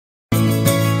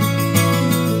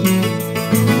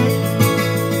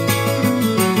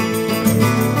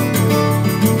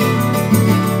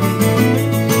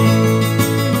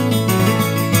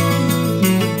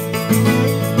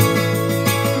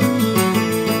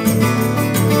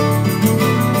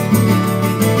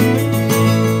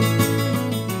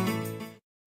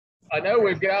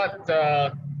we've got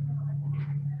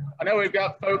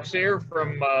folks here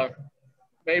from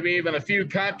maybe even a few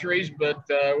countries, but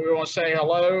we want to say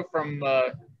hello from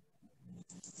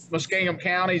Muskingum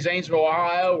County, Zanesville,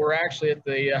 Ohio. We're actually at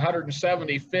the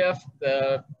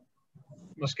 175th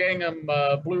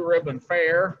Muskingum Blue Ribbon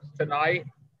Fair tonight.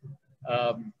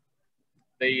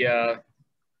 The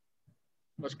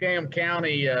Muskingum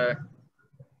County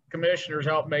commissioners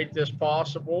helped make this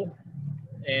possible,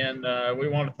 and we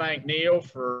want to thank Neal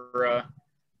for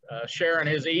sharing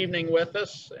his evening with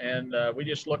us, and we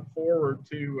just look forward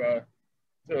to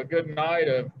a good night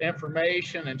of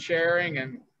information and sharing.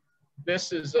 And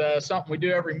this is something we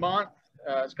do every month.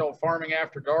 It's called Farming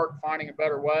After Dark, Finding a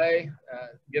Better Way,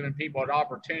 giving people an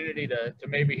opportunity to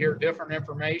maybe hear different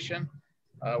information.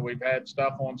 We've had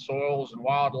stuff on soils and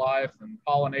wildlife and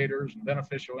pollinators and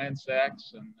beneficial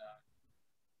insects, and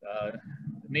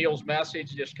Neal's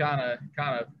message just kind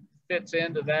of fits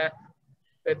into that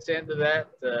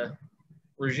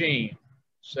regime.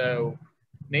 So,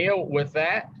 Neal, with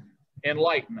that,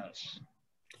 enlighten us.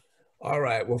 All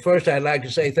right. Well, first, I'd like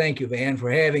to say thank you, Van,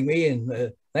 for having me,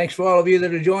 and thanks for all of you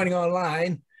that are joining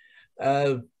online.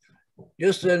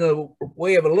 Just in a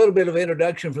way of a little bit of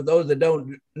introduction for those that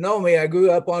don't know me, I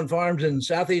grew up on farms in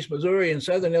southeast Missouri and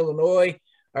southern Illinois.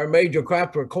 Our major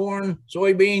crops were corn,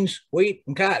 soybeans, wheat,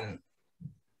 and cotton.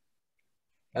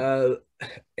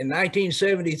 In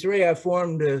 1973, I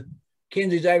formed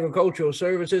Kinsey's Agricultural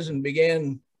Services and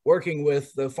began working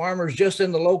with the farmers just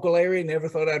in the local area. Never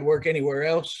thought I'd work anywhere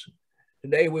else.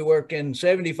 Today, we work in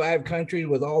 75 countries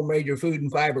with all major food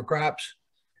and fiber crops.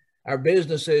 Our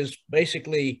business is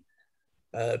basically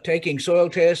taking soil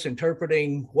tests,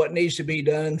 interpreting what needs to be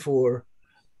done for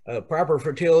proper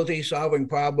fertility, solving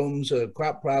problems,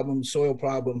 crop problems, soil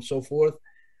problems, so forth.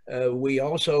 We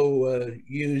also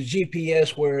use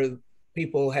GPS where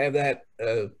people have that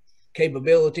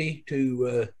capability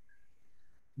to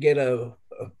get a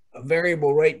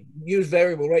variable rate, use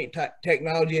variable rate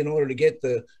technology in order to get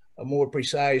a more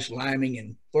precise liming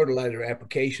and fertilizer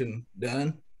application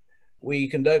done. We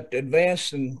conduct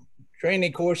advanced and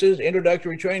training courses,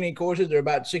 introductory training courses. There are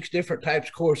about 6 different types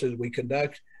of courses we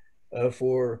conduct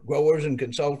for growers and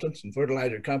consultants and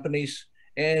fertilizer companies.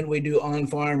 And we do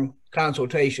on-farm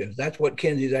consultations. That's what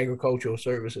Kinsey's Agricultural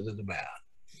Services is about.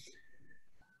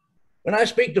 When I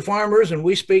speak to farmers, and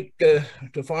we speak to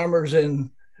farmers in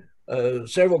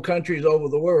several countries over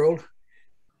the world,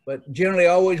 but generally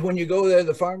always when you go there,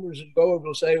 the farmers and growers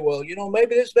will say, well, you know,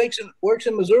 maybe this works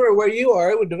in Missouri where you are.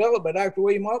 It was developed by Dr.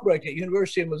 William Albrecht at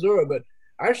University of Missouri, but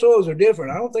our soils are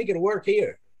different. I don't think it'll work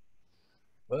here.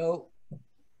 Well,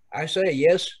 I say,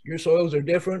 yes, your soils are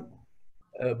different,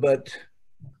 but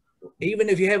even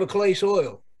if you have a clay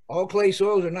soil, all clay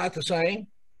soils are not the same.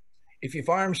 If you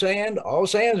farm sand, all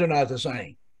sands are not the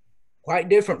same. Quite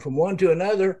different from one to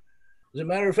another. As a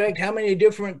matter of fact, how many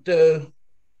different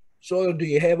soil do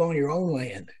you have on your own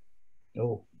land?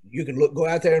 So you can go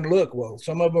out there and look. Well,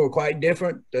 some of them are quite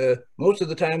different. Most of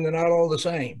the time, they're not all the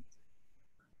same.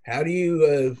 How do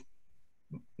you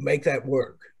make that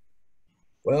work?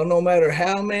 Well, no matter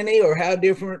how many or how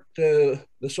different the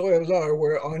soils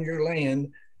are on your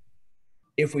land,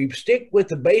 if we stick with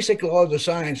the basic laws of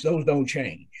science, those don't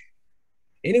change.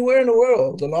 Anywhere in the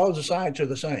world, the laws of science are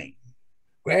the same.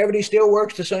 Gravity still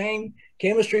works the same.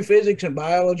 Chemistry, physics, and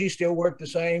biology still work the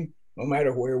same, no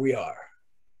matter where we are.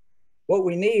 What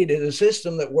we need is a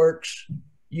system that works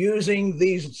using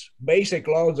these basic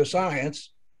laws of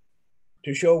science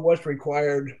to show what's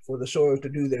required for the soils to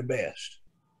do their best.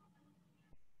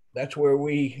 That's where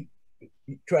we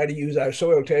try to use our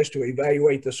soil test to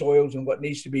evaluate the soils and what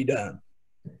needs to be done.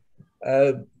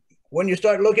 When you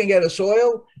start looking at a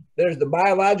soil, there's the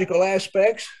biological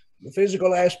aspects, the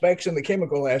physical aspects, and the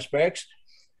chemical aspects.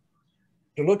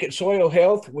 To look at soil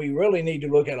health, we really need to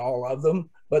look at all of them,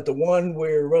 but the one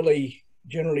we're really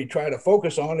generally try to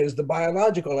focus on is the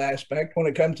biological aspect when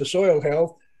it comes to soil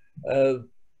health.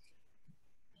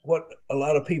 What a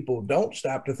lot of people don't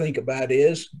stop to think about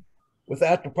is,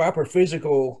 without the proper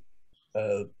physical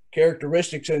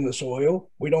characteristics in the soil,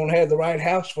 we don't have the right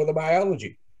house for the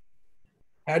biology.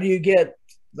 How do you get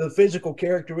the physical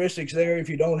characteristics there if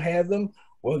you don't have them?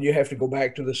 Well, you have to go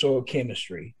back to the soil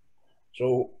chemistry.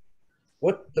 So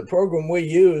what the program we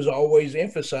use always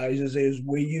emphasizes is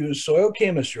we use soil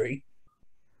chemistry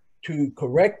to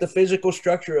correct the physical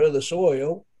structure of the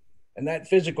soil. And that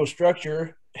physical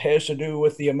structure has to do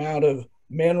with the amount of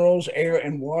minerals, air,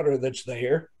 and water that's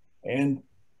there, and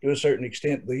to a certain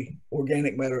extent, the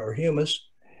organic matter or humus.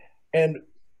 And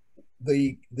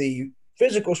the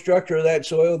physical structure of that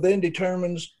soil then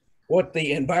determines what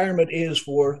the environment is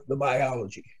for the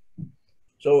biology.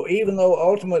 So even though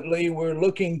ultimately we're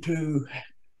looking to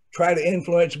try to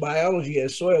influence biology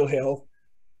as soil health,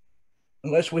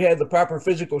 unless we have the proper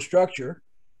physical structure,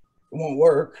 it won't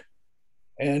work.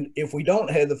 And if we don't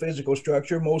have the physical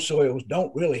structure, most soils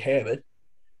don't really have it,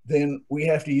 then we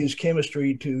have to use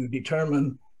chemistry to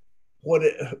determine what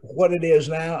it is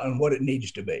now and what it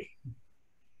needs to be.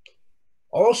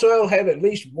 All soils have at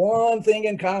least one thing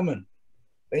in common.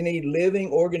 They need living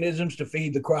organisms to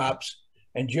feed the crops.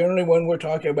 And generally, when we're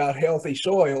talking about healthy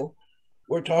soil,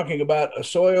 we're talking about a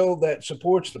soil that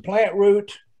supports the plant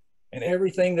root and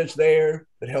everything that's there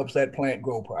that helps that plant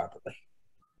grow properly.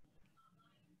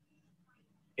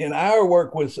 In our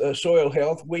work with soil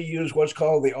health, we use what's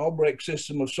called the Albrecht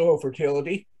system of soil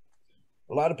fertility.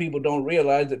 A lot of people don't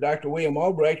realize that Dr. William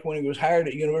Albrecht, when he was hired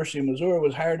at University of Missouri,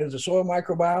 was hired as a soil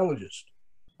microbiologist.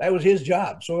 That was his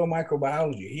job, soil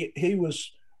microbiology. He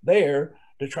was there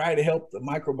to try to help the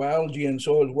microbiology in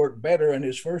soils work better. And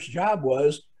his first job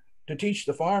was to teach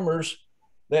the farmers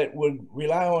that would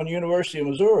rely on University of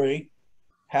Missouri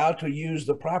how to use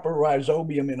the proper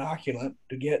rhizobium inoculant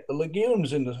to get the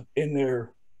legumes in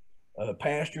their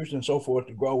pastures and so forth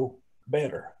to grow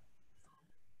better.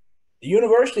 The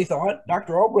university thought,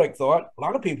 Dr. Albrecht thought, a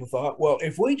lot of people thought, well,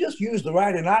 if we just use the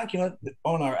right inoculant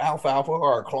on our alfalfa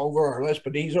or our clover or our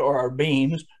lespedeza or our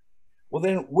beans, well,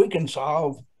 then we can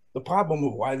solve the problem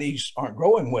of why these aren't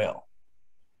growing well.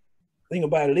 The thing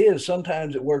about it is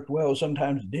sometimes it worked well,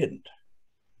 sometimes it didn't.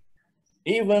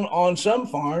 Even on some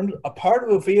farms, a part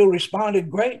of the field responded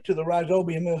great to the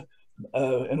rhizobium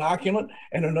inoculant,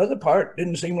 and another part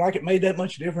didn't seem like it made that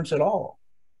much difference at all.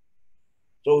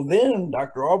 So then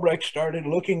Dr. Albrecht started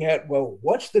looking at, well,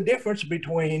 what's the difference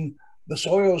between the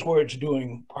soils where it's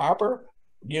doing proper,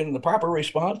 getting the proper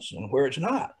response, and where it's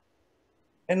not?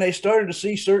 And they started to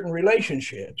see certain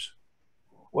relationships.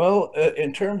 Well,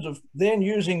 in terms of then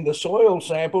using the soil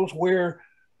samples where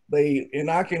the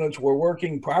inoculants were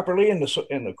working properly and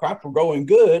the crops were growing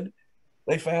good,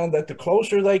 they found that the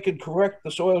closer they could correct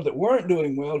the soils that weren't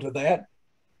doing well to that,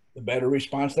 the better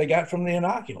response they got from the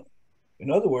inoculant.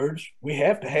 In other words, we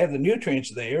have to have the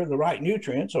nutrients there, the right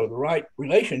nutrients or the right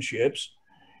relationships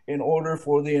in order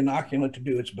for the inoculant to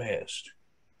do its best.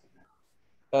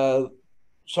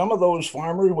 Some of those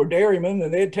farmers were dairymen,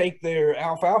 and they'd take their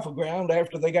alfalfa ground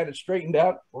after they got it straightened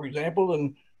out, for example,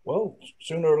 and well,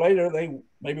 sooner or later they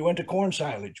maybe went to corn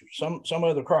silage or some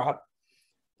other crop.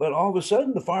 But all of a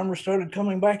sudden the farmers started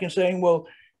coming back and saying, well,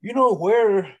 you know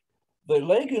where the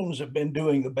legumes have been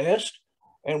doing the best,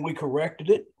 and we corrected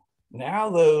it. Now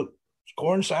the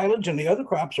corn silage and the other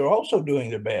crops are also doing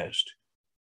their best.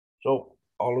 So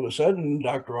all of a sudden,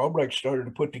 Dr. Albrecht started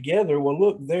to put together, well,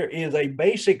 look, there is a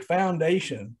basic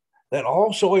foundation that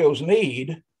all soils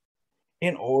need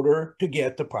in order to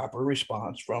get the proper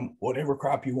response from whatever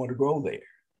crop you want to grow there.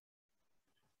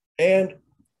 And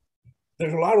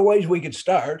there's a lot of ways we could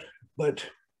start, but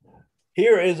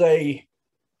here is a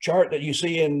chart that you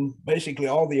see in basically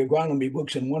all the agronomy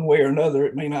books in one way or another.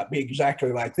 It may not be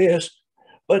exactly like this,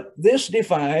 but this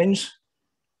defines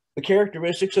the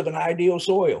characteristics of an ideal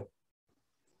soil.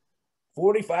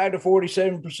 45 to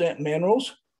 47%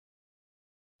 minerals,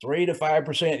 3 to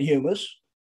 5% humus.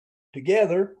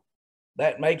 Together,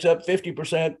 that makes up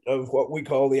 50% of what we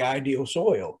call the ideal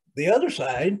soil. The other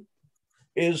side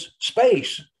is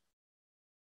space.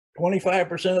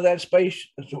 25% of that space,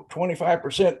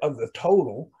 25% of the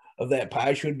total of that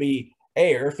pie should be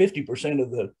air,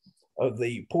 50% of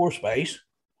the pore space,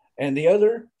 and the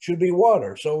other should be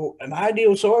water. So an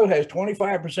ideal soil has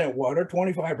 25% water,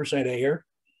 25% air,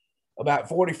 about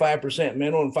 45%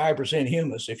 mineral, and 5%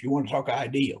 humus, if you want to talk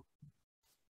ideal.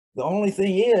 The only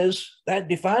thing is that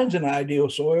defines an ideal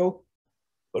soil,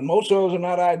 but most soils are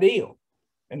not ideal.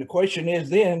 And the question is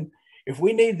then, if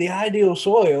we need the ideal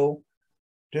soil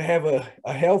to have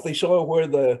a healthy soil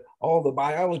where all the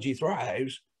biology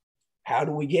thrives, how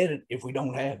do we get it if we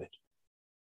don't have it?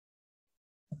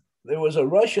 There was a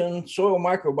Russian soil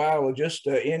microbiologist,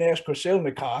 N.S.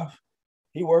 Krasilnikov.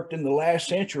 He worked in the last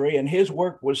century, and his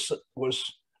work was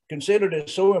considered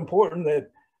as so important that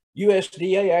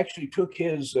USDA actually took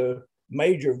his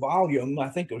major volume, I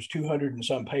think it was 200 and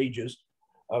some pages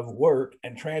of work,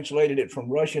 and translated it from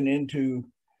Russian into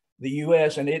the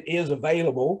US, and it is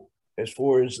available as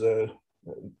far as to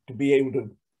be able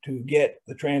to get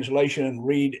the translation and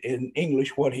read in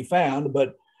English what he found.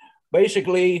 But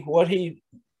basically what he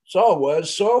saw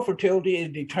was soil fertility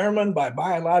is determined by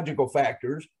biological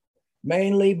factors,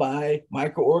 mainly by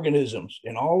microorganisms.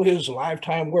 In all his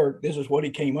lifetime work, this is what he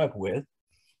came up with.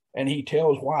 And he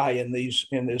tells why in this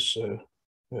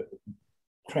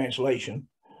translation.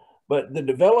 but the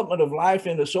development of life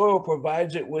in the soil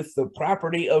provides it with the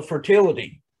property of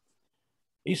fertility.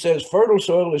 He says fertile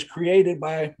soil is created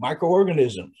by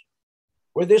microorganisms.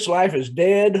 Where this life is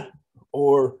dead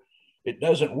or it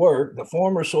doesn't work, the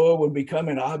former soil would become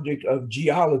an object of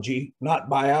geology, not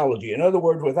biology. In other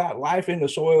words, without life in the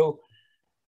soil,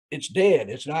 it's dead.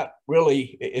 It's not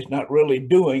really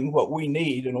doing what we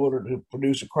need in order to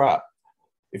produce a crop.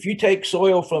 If you take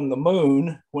soil from the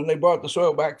moon, when they brought the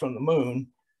soil back from the moon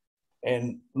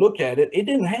and looked at it, it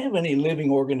didn't have any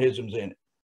living organisms in it.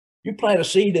 You plant a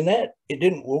seed in that, it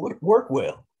didn't work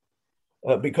well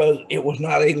because it was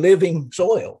not a living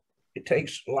soil. It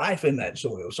takes life in that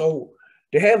soil. So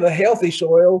to have a healthy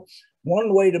soil,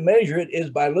 one way to measure it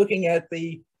is by looking at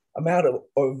the amount of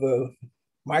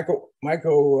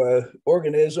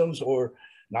microorganisms, or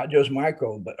not just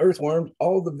micro, but earthworms,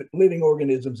 all the living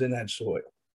organisms in that soil.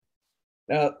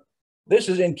 Now, this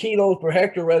is in kilos per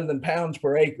hectare rather than pounds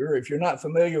per acre. If you're not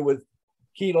familiar with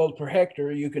kilos per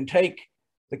hectare, you can take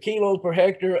the kilos per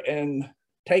hectare and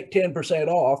take 10%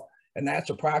 off, and that's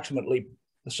approximately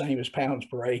the same as pounds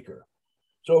per acre.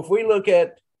 So if we look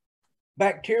at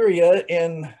bacteria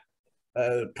in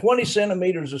 20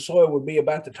 centimeters of soil would be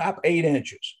about the top 8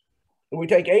 inches. If we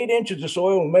take 8 inches of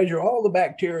soil and measure all the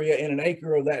bacteria in an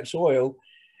acre of that soil,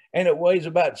 and it weighs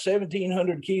about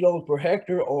 1,700 kilos per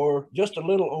hectare, or just a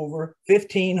little over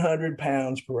 1,500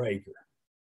 pounds per acre.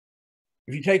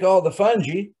 If you take all the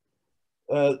fungi,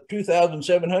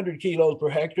 2,700 kilos per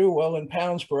hectare, well, in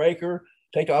pounds per acre,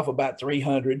 take off about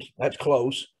 300, that's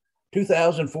close.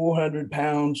 2,400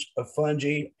 pounds of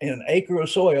fungi in an acre of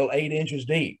soil 8 inches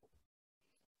deep.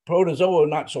 Protozoa,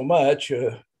 not so much,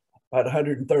 about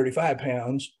 135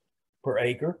 pounds per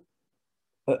acre.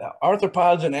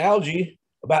 Arthropods and algae,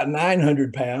 about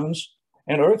 900 pounds,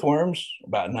 and earthworms,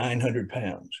 about 900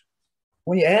 pounds.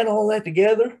 When you add all that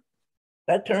together,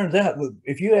 that turns out,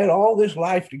 if you add all this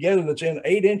life together that's in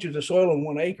 8 inches of soil in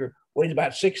 1 acre, weighs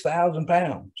about 6,000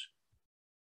 pounds.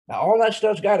 Now, all that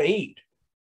stuff's got to eat.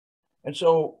 And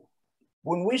so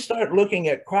when we start looking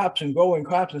at crops and growing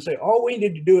crops and say, all we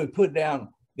need to do is put down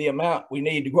the amount we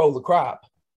need to grow the crop,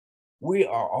 we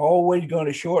are always going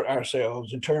to short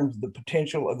ourselves in terms of the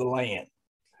potential of the land.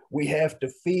 We have to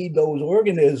feed those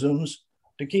organisms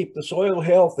to keep the soil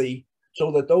healthy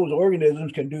so that those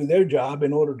organisms can do their job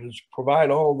in order to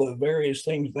provide all the various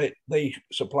things that they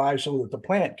supply so that the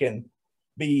plant can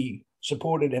be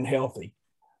supported and healthy.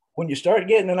 When you start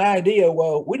getting an idea,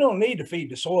 well, we don't need to feed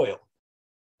the soil.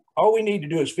 All we need to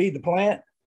do is feed the plant.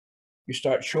 You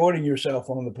start shorting yourself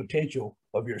on the potential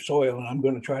of your soil, and I'm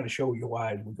going to try to show you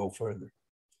why as we go further.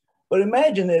 But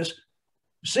imagine this,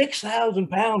 6,000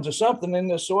 pounds of something in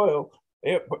this soil,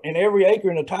 in every acre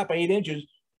in the top 8 inches,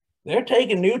 they're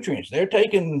taking nutrients. They're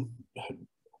taking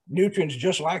nutrients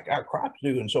just like our crops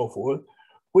do and so forth,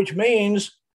 which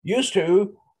means used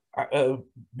to,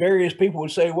 various people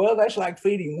would say, well, that's like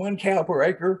feeding 1 cow per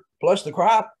acre plus the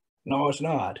crop. No, it's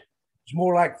not. It's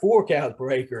more like 4 cows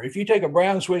per acre. If you take a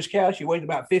brown Swiss cow, she weighs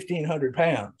about 1,500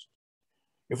 pounds.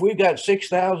 If we've got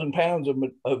 6,000 pounds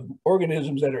of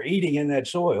organisms that are eating in that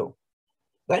soil,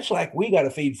 that's like we got to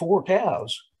feed 4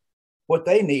 cows what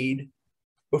they need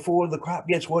before the crop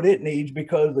gets what it needs,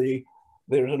 because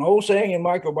there's an old saying in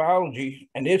microbiology,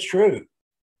 and it's true.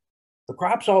 The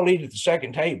crops all eat at the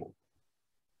second table.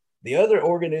 The other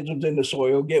organisms in the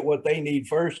soil get what they need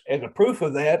first. As a proof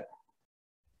of that,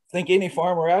 I think any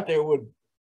farmer out there would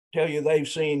tell you they've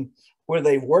seen where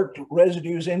they've worked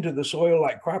residues into the soil,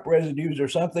 like crop residues or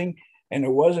something, and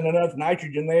there wasn't enough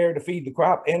nitrogen there to feed the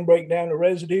crop and break down the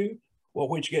residue. Well,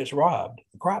 which gets robbed?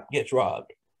 The crop gets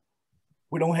robbed.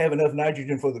 We don't have enough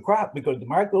nitrogen for the crop because the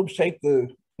microbes take the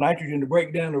nitrogen to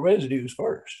break down the residues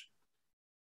first.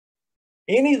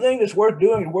 Anything that's worth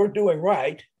doing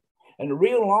right, and the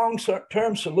real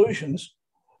long-term solutions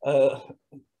are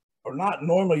not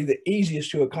normally the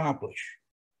easiest to accomplish.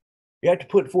 You have to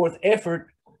put forth effort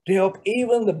to help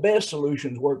even the best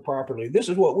solutions work properly. This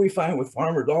is what we find with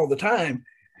farmers all the time.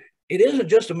 It isn't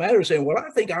just a matter of saying, well, I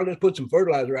think I'll just put some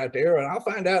fertilizer out there and I'll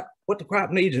find out what the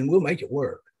crop needs and we'll make it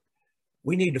work.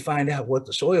 We need to find out what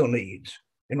the soil needs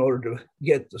in order to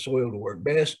get the soil to work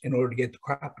best, in order to get the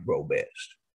crop to grow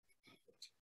best.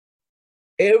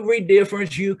 Every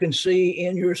difference you can see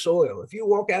in your soil, if you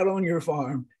walk out on your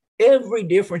farm, every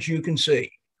difference you can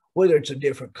see, whether it's a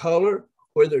different color,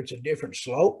 whether it's a different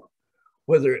slope,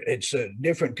 whether it's a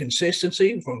different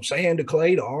consistency from sand to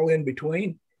clay to all in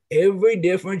between, every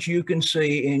difference you can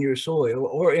see in your soil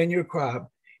or in your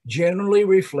crop generally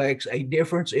reflects a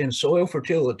difference in soil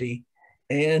fertility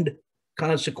and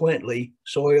consequently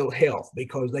soil health,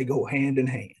 because they go hand in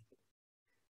hand.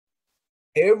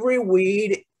 Every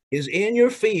weed is in your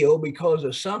field because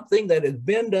of something that has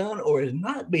been done or is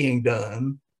not being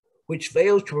done, which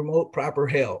fails to promote proper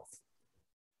health.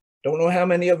 Don't know how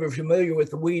many of you are familiar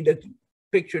with the weed that's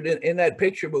pictured in that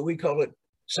picture, but we call it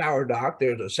sour dock.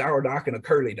 There's a sour dock and a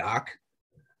curly dock,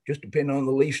 just depending on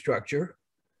the leaf structure.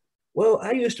 Well,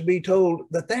 I used to be told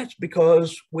that that's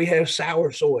because we have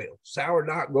sour soil. Sour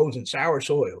dock grows in sour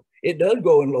soil. It does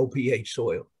grow in low pH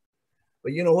soil.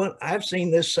 But you know what? I've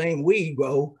seen this same weed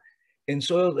grow in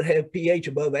soils that have pH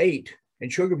above 8 in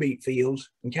sugar beet fields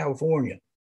in California.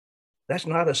 That's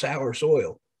not a sour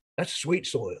soil. That's sweet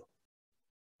soil.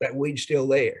 That weed's still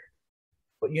there.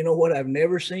 But you know what I've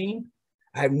never seen?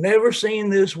 I've never seen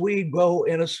this weed grow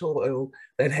in a soil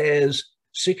that has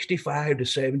 65 to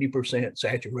 70%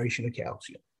 saturation of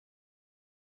calcium.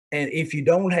 And if you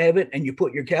don't have it and you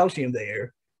put your calcium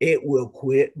there, it will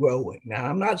quit growing. Now,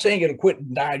 I'm not saying it'll quit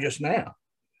and die just now,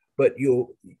 but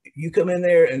you come in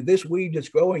there and this weed that's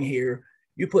growing here,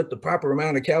 you put the proper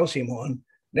amount of calcium on,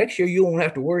 next year you won't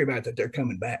have to worry about that they're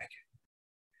coming back.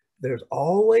 There's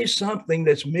always something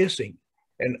that's missing.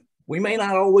 And we may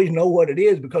not always know what it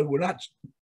is because we're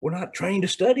not trained to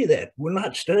study that. We're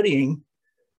not studying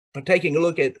for taking a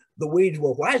look at the weeds.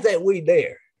 Well, why is that weed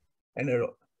there? And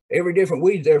every different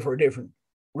weed's there for a different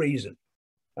reason.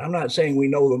 I'm not saying we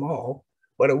know them all,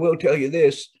 but I will tell you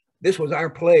this. This was our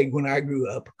plague when I grew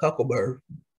up, cuckleburr,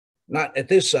 not at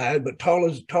this side, but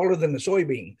taller than the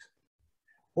soybeans.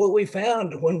 What we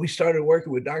found when we started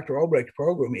working with Dr. Albrecht's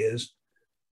program is,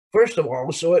 first of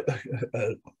all,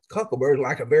 cuckleburrs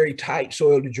like a very tight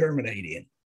soil to germinate in,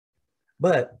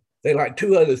 but they like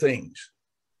two other things: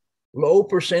 low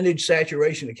percentage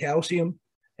saturation of calcium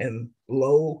and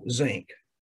low zinc.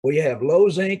 Well, you have low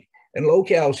zinc and low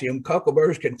calcium,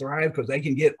 cuckleburrs can thrive because they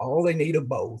can get all they need of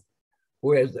both,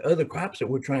 whereas the other crops that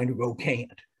we're trying to grow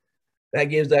can't. That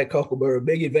gives that cuckleburr a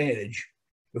big advantage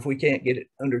if we can't get it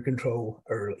under control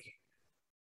early.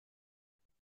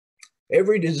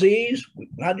 Every disease,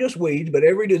 not just weeds, but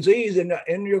every disease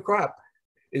in your crop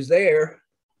is there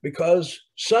because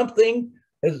something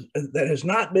that has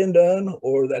not been done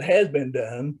or that has been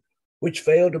done, which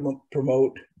failed to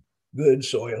promote good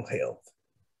soil health.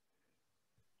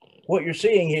 What you're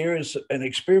seeing here is an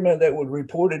experiment that was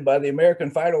reported by the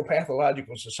American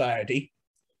Phytopathological Society.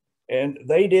 And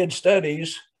they did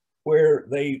studies where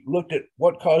they looked at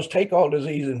what caused take-all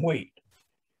disease in wheat.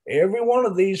 Every one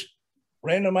of these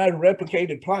randomized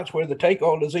replicated plots where the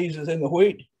take-all disease is in the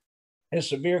wheat has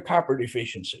severe copper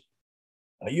deficiency.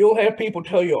 Now, you'll have people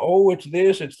tell you, oh, it's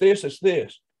this, it's this, it's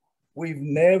this. We've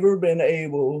never been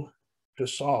able to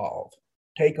solve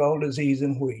take-all disease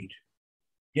in wheat.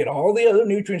 Get all the other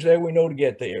nutrients there we know to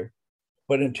get there,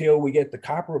 but until we get the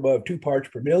copper above 2 parts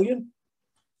per million,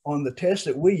 on the tests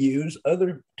that we use,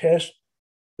 other tests,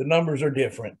 the numbers are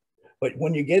different. But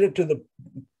when you get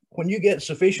when you get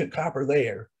sufficient copper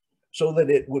there so that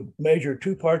it would measure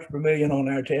 2 parts per million on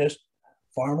our test,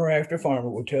 farmer after farmer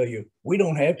will tell you, we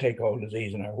don't have take-all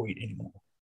disease in our wheat anymore.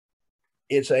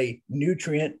 It's a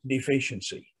nutrient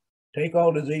deficiency.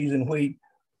 Take-all disease in wheat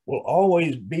will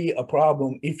always be a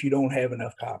problem if you don't have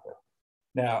enough copper.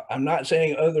 Now, I'm not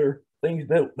saying other things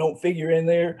that don't figure in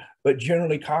there, but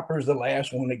generally copper is the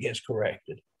last one that gets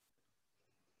corrected.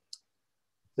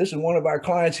 This is one of our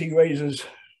clients. He raises,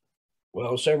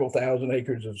 well, several thousand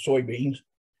acres of soybeans,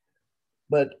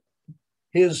 but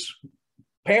his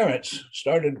parents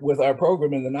started with our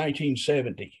program in the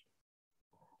 1970s.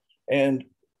 And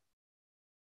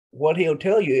what he'll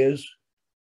tell you is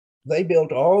they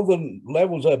built all the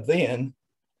levels up then.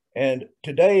 And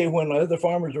today, when other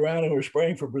farmers around him were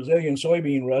spraying for Brazilian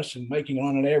soybean rust and making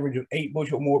on an average of 8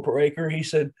 bushel more per acre, he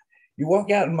said, you walk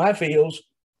out in my fields,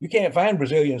 you can't find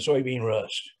Brazilian soybean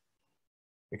rust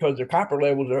because their copper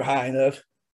levels are high enough.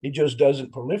 It just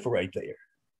doesn't proliferate there.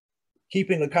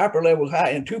 Keeping the copper levels high,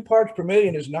 and 2 parts per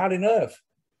million is not enough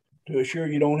to assure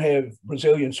you don't have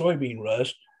Brazilian soybean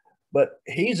rust. But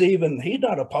he's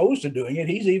not opposed to doing it.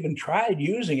 He's even tried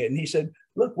using it. And he said,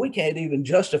 look, we can't even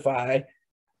justify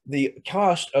the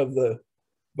cost of the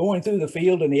going through the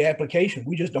field and the application.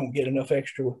 We just don't get enough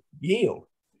extra yield.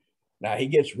 Now, he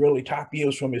gets really top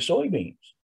yields from his soybeans.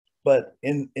 But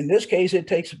in this case, it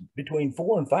takes between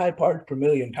 4 and 5 parts per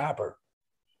million copper.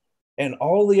 And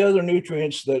all the other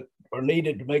nutrients that are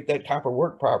needed to make that copper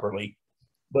work properly.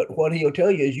 But what he'll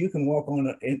tell you is you can walk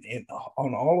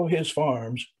on all of his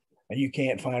farms and you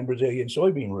can't find Brazilian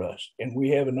soybean rust. And we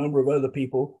have a number of other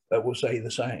people that will say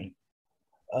the same.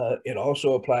 It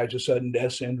also applies to sudden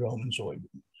death syndrome in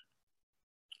soybeans.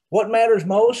 What matters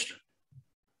most?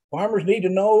 Farmers need to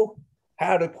know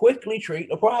how to quickly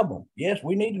treat a problem. Yes,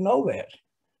 we need to know that.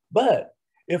 But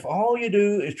if all you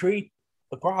do is treat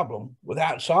the problem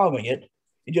without solving it,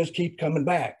 it just keeps coming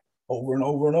back over and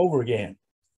over and over again.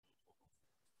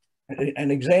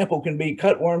 An example can be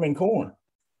cutworm in corn.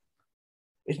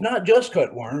 It's not just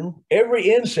cutworm.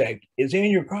 Every insect is in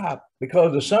your crop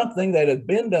because of something that has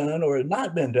been done or has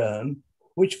not been done,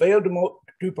 which failed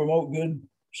to promote good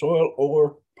soil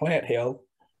or plant health,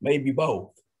 maybe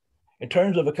both. In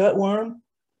terms of a cutworm,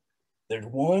 there's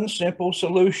one simple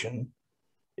solution.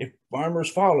 If farmers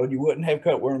followed, you wouldn't have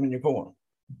cutworm in your corn.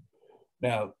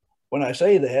 Now, when I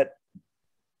say that,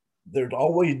 there's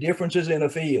always differences in a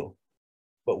field.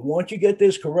 But once you get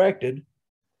this corrected,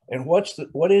 and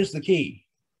what is the key?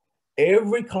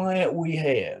 Every client we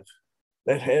have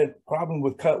that had problem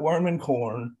with cutworm in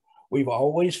corn, we've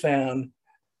always found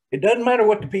it doesn't matter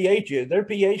what the pH is. Their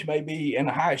pH may be in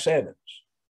the high sevens.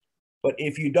 But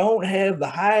if you don't have a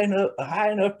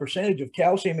high enough percentage of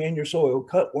calcium in your soil,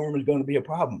 cutworm is going to be a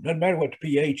problem. Doesn't matter what the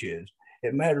pH is.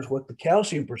 It matters what the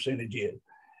calcium percentage is.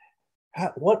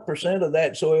 What percent of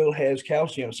that soil has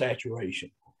calcium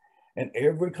saturation? And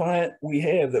every client we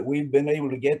have that we've been able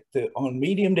to get on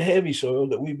medium to heavy soil,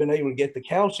 that we've been able to get the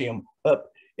calcium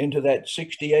up into that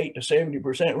 68 to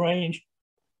 70% range,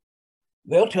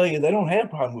 they'll tell you they don't have a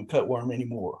problem with cutworm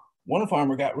anymore. One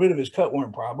farmer got rid of his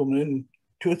cutworm problem, and then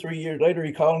 2 or 3 years later,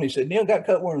 he called and he said, Neal, got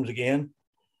cutworms again.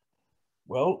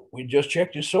 Well, we just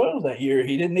checked his soil that year.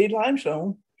 He didn't need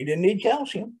limestone. He didn't need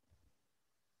calcium.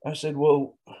 I said,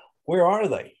 well, where are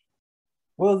they?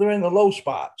 Well, they're in the low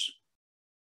spots.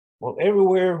 Well,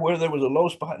 everywhere where there was a low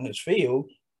spot in this field,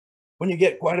 when you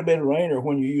get quite a bit of rain or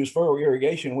when you use furrow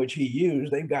irrigation, which he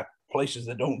used, they've got places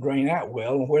that don't drain out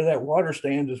well. And where that water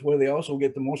stands is where they also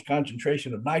get the most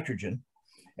concentration of nitrogen.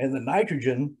 And the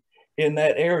nitrogen in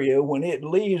that area, when it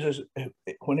leaves,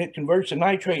 when it converts to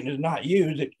nitrate and is not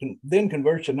used, it then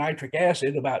converts to nitric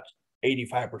acid, about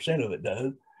 85% of it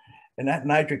does. And that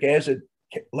nitric acid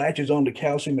latches onto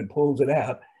calcium and pulls it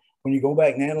out. When you go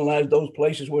back and analyze those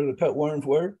places where the cutworms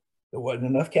were, there wasn't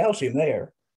enough calcium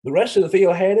there. The rest of the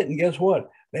field had it, and guess what?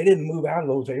 They didn't move out of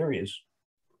those areas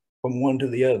from one to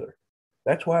the other.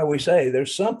 That's why we say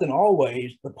there's something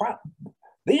always.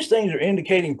 These things are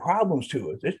indicating problems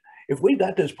to us. If we've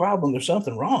got this problem, there's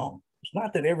something wrong. It's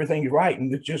not that everything's right,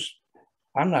 and it's just,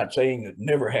 I'm not saying it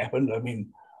never happened. I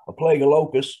mean, a plague of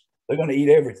locusts, they're going to eat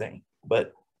everything.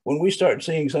 But when we start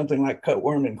seeing something like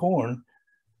cutworm in corn,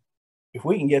 if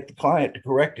we can get the client to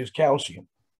correct his calcium,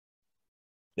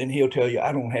 then he'll tell you,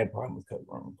 I don't have a problem with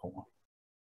cutworm in corn.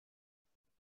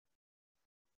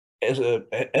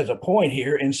 As a point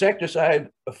here, insecticides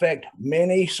affect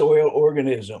many soil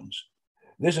organisms.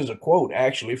 This is a quote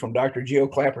actually from Dr. Jill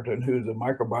Clapperton, who's a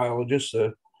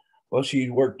microbiologist. Well, she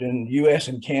worked in the US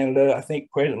and Canada. I think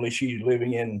presently she's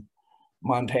living in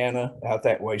Montana, out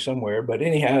that way somewhere. But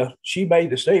anyhow, she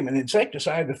made the statement,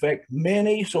 insecticides affect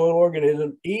many soil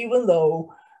organisms, even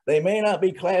though they may not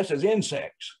be classed as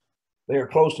insects. They are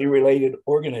closely related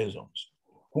organisms.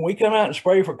 When we come out and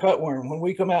spray for cutworm, when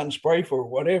we come out and spray for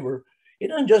whatever, it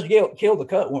doesn't just kill the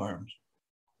cutworms.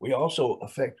 We also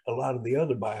affect a lot of the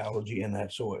other biology in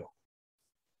that soil.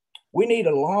 We need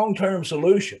a long-term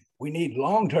solution. We need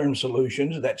long-term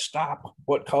solutions that stop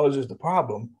what causes the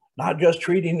problem, not just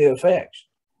treating the effects.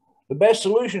 The best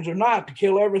solutions are not to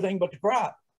kill everything but the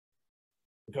crop,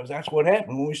 because that's what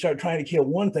happens when we start trying to kill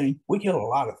one thing. We kill a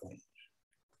lot of things.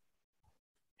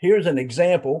 Here's an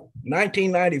example.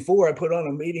 1994, I put on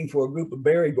a meeting for a group of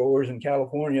berry growers in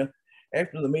California.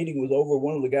 After the meeting was over,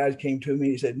 one of the guys came to me.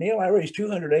 He said, Neal, I raised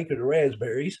 200 acres of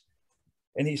raspberries.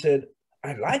 And he said,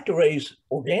 I'd like to raise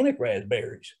organic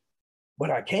raspberries,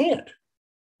 but I can't,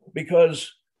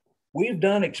 because we've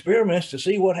done experiments to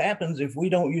see what happens if we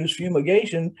don't use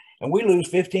fumigation, and we lose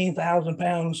 15,000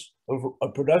 pounds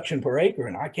of production per acre.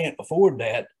 And I can't afford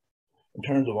that in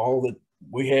terms of all that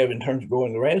we have in terms of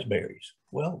growing the raspberries.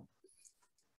 Well,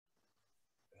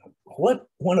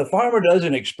 when a farmer does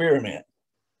an experiment,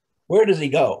 where does he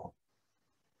go?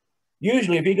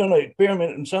 Usually, if he's going to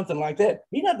experiment in something like that,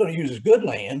 he's not going to use his good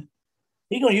land.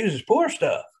 He's going to use his poor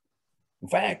stuff. In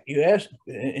fact, you ask,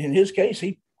 in his case,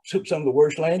 he took some of the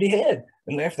worst land he had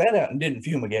and left that out and didn't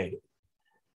fumigate it.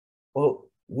 Well,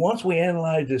 once we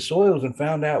analyzed his soils and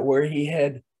found out where he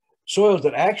had soils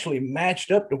that actually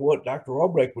matched up to what Dr.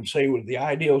 Albrecht would say was the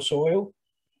ideal soil,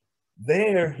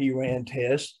 there he ran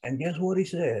tests, and guess what he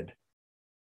said?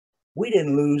 We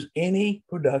didn't lose any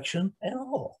production at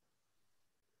all.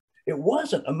 It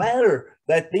wasn't a matter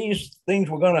that these things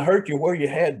were going to hurt you where you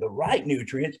had the right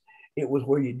nutrients. It was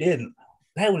where you didn't.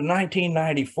 That was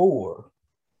 1994.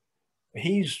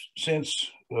 He's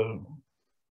since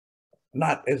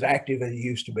not as active as he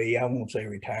used to be. I won't say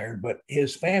retired, but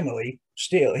his family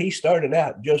still, he started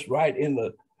out just right in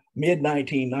the mid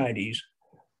 1990s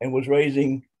and was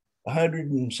raising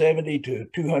 170 to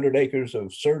 200 acres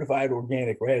of certified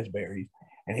organic raspberries.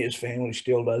 And his family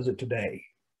still does it today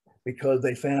because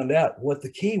they found out what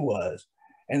the key was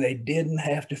and they didn't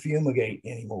have to fumigate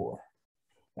anymore.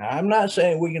 Now, I'm not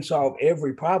saying we can solve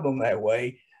every problem that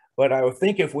way, but I would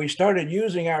think if we started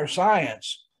using our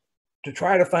science to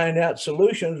try to find out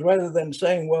solutions rather than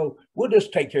saying, well, we'll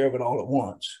just take care of it all at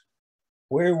once,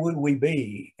 where would we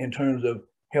be in terms of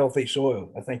healthy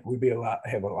soil? I think we'd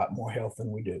have a lot more health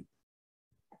than we do.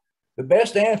 The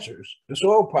best answers to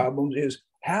soil problems is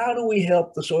how do we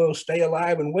help the soil stay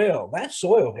alive and well? That's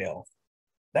soil health.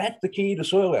 That's the key to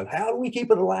soil health. How do we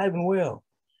keep it alive and well?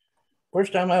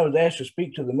 First time I was asked to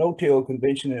speak to the no-till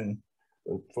convention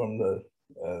from the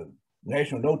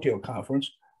National No-Till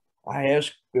Conference, I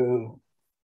asked,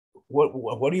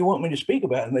 what do you want me to speak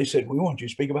about? And they said, we want you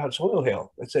to speak about soil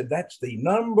health. I said, that's the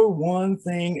number one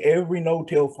thing every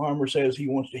no-till farmer says he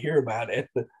wants to hear about at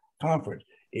the conference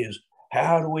is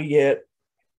how do we get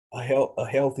a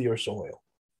healthier soil?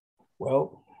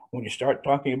 Well, when you start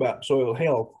talking about soil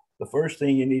health, the first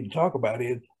thing you need to talk about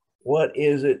is what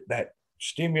is it that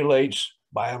stimulates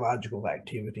biological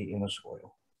activity in a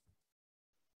soil?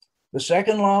 The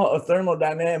second law of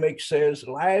thermodynamics says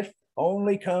life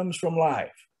only comes from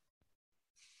life.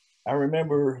 I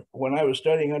remember when I was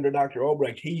studying under Dr.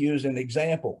 Albrecht, he used an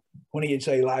example when he'd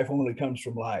say life only comes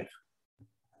from life.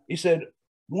 He said,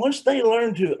 once they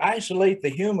learned to isolate the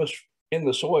humus in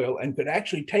the soil and could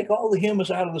actually take all the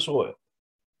humus out of the soil,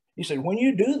 he said, when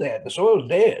you do that, the soil's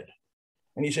dead.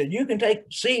 And he said, you can take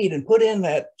seed and put in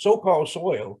that so-called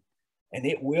soil and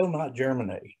it will not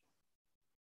germinate.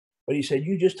 But he said,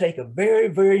 you just take a very,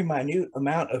 very minute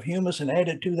amount of humus and add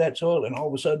it to that soil and all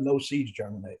of a sudden those seeds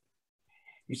germinate.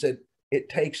 He said, it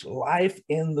takes life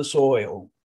in the soil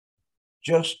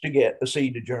just to get a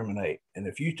seed to germinate. And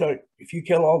if you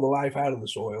kill all the life out of the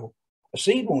soil, a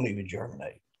seed won't even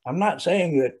germinate. I'm not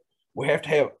saying that we have to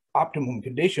have optimum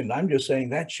conditions. I'm just saying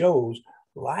that shows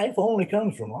life only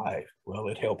comes from life. Well,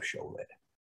 it helps show that.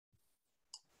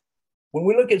 When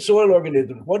we look at soil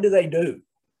organisms, what do?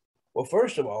 Well,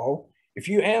 first of all, if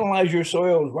you analyze your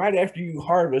soils right after you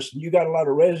harvest and you got a lot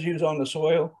of residues on the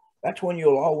soil, that's when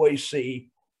you'll always see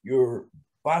your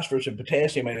phosphorus and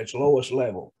potassium at its lowest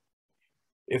level.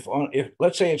 If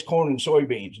let's say it's corn and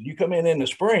soybeans, and you come in the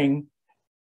spring,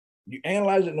 you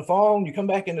analyze it in the fall, and you come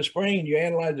back in the spring, and you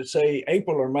analyze it, say,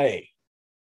 April or May.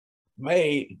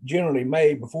 Generally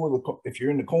May, if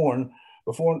you're in the corn,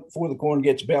 before the corn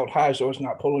gets belt high, so it's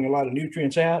not pulling a lot of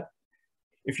nutrients out.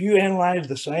 If you analyze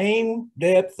the same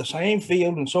depth, the same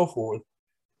field, and so forth,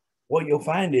 what you'll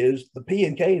find is the P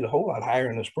and K is a whole lot higher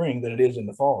in the spring than it is in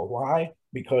the fall. Why?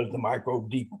 Because the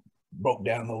microbe broke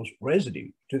down those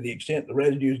residues. To the extent the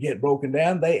residues get broken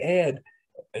down, they add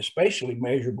especially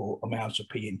measurable amounts of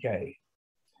P and K.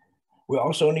 We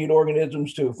also need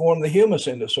organisms to form the humus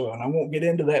in the soil. And I won't get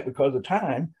into that because of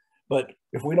time, but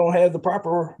if we don't have the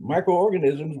proper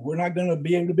microorganisms, we're not going to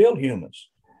be able to build humus.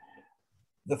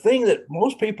 The thing that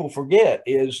most people forget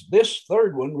is this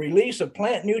third one, release of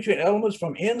plant nutrient elements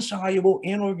from insoluble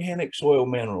inorganic soil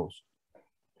minerals.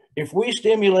 If we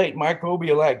stimulate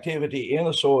microbial activity in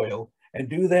the soil and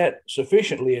do that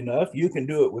sufficiently enough, you can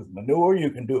do it with manure, you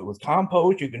can do it with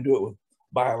compost, you can do it with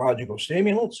biological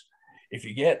stimulants. If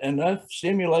you get enough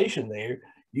stimulation there,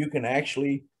 you can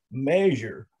actually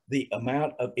measure the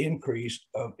amount of increase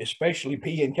of especially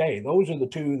P and K. Those are the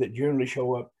two that generally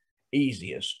show up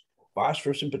easiest,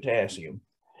 phosphorus and potassium.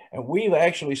 And we've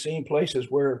actually seen places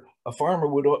where a farmer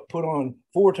would put on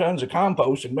 4 tons of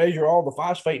compost and measure all the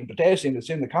phosphate and potassium that's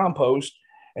in the compost.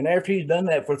 And after he's done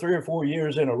that for 3 or 4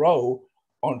 years in a row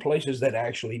on places that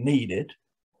actually need it,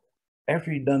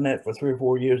 after he'd done that for 3 or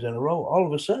 4 years in a row, all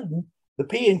of a sudden, the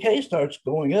P and K starts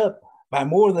going up by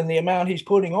more than the amount he's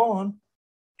putting on,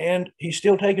 and he's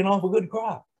still taking off a good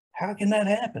crop. How can that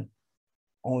happen?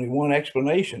 Only one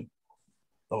explanation.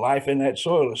 The life in that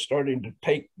soil is starting to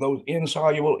take those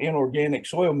insoluble inorganic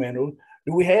soil minerals.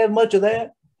 Do we have much of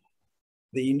that?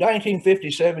 The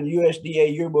 1957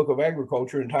 USDA Yearbook of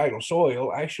Agriculture entitled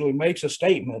Soil actually makes a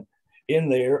statement in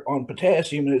there on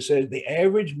potassium, and it says the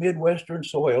average Midwestern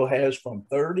soil has from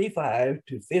 35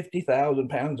 to 50,000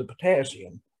 pounds of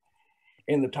potassium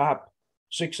in the top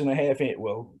 6.5 inch,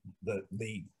 well,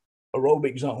 the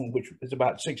aerobic zone, which is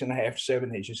about 6.5 to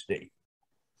 7 inches deep.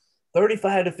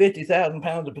 35 to 50,000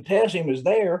 pounds of potassium is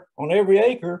there on every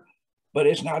acre, but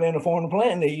it's not in the form the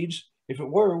plant needs. If it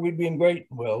were, we'd be in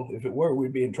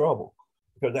we'd be in trouble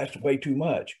because that's way too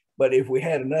much. But if we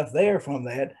had enough there from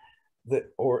that,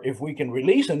 or if we can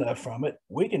release enough from it,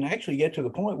 we can actually get to the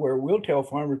point where we'll tell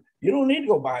farmers, you don't need to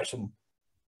go buy some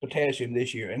potassium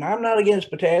this year. And I'm not against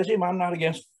potassium. I'm not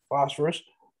against phosphorus.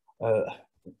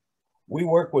 We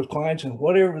work with clients, and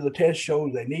whatever the test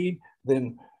shows they need,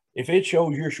 then if it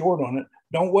shows you're short on it,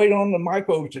 don't wait on the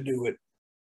microbes to do it.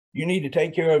 You need to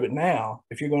take care of it now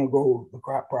if you're going to grow the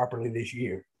crop properly this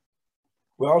year.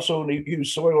 We also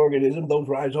use soil organisms, those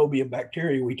rhizobia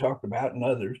bacteria we talked about and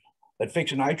others that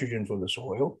fix nitrogen for the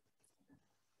soil.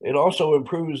 It also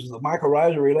improves the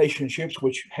mycorrhizal relationships,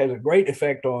 which has a great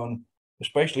effect on,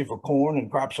 especially for corn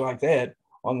and crops like that,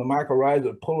 on the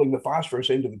mycorrhiza pulling the phosphorus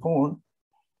into the corn.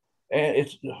 And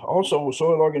it's also,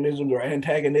 soil organisms are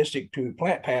antagonistic to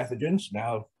plant pathogens.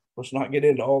 Now, let's not get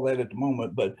into all that at the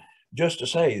moment, but just to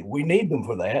say, we need them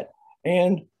for that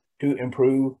and to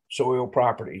improve soil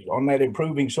properties. On that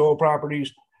improving soil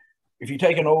properties, if you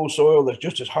take an old soil that's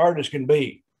just as hard as can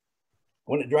be,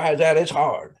 when it dries out, it's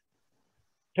hard.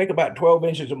 Take about 12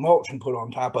 inches of mulch and put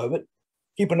on top of it.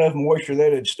 Keep enough moisture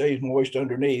that it stays moist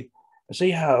underneath, and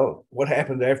see what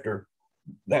happens after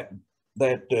that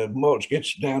mulch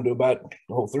gets down to about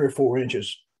 3 or 4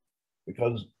 inches,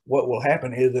 because what will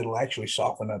happen is it'll actually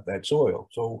soften up that soil.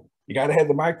 So you got to have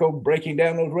the microbe breaking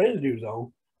down those residues,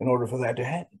 though, in order for that to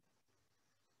happen.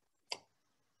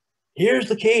 Here's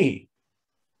the key.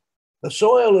 The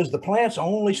soil is the plant's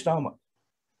only stomach.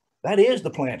 That is the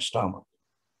plant's stomach.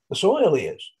 The soil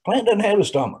is. Plant doesn't have a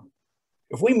stomach.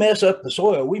 If we mess up the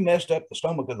soil, we messed up the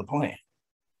stomach of the plant.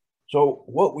 So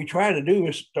what we try to do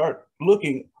is start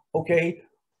looking, okay,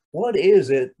 what is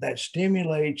it that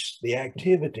stimulates the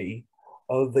activity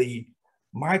of the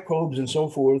microbes and so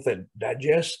forth that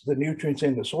digest the nutrients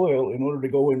in the soil in order to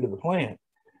go into the plant?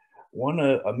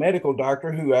 A medical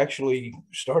doctor who actually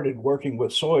started working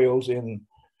with soils in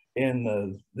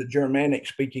the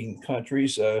Germanic-speaking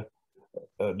countries,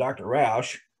 Dr.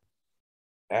 Rausch,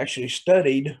 actually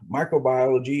studied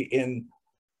microbiology in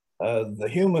the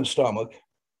human stomach.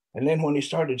 And then when he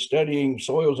started studying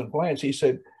soils and plants, he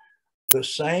said the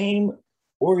same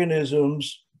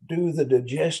organisms do the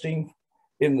digesting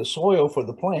in the soil for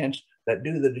the plants that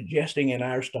do the digesting in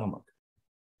our stomach.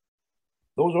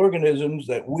 Those organisms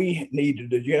that we need to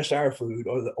digest our food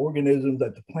are the organisms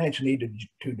that the plants need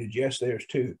to digest theirs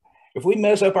too. If we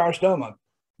mess up our stomach,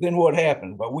 then what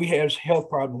happens? Well, we have health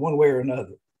problems one way or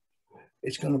another.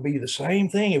 It's going to be the same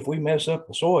thing if we mess up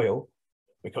the soil,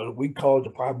 because we caused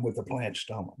a problem with the plant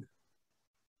stomach.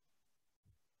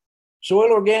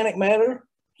 Soil organic matter,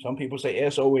 some people say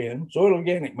SON, soil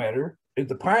organic matter is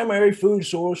the primary food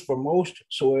source for most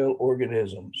soil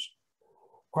organisms.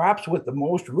 Crops with the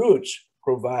most roots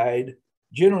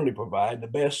generally provide the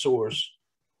best source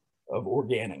of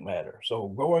organic matter. So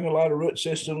growing a lot of root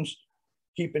systems,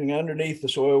 keeping underneath the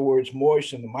soil where it's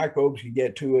moist and the microbes can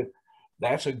get to it,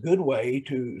 that's a good way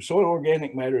soil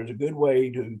organic matter is a good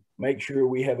way to make sure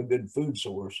we have a good food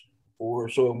source for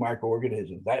soil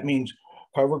microorganisms. That means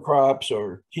cover crops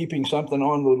or keeping something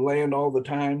on the land all the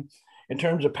time. In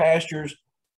terms of pastures,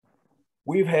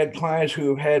 we've had clients who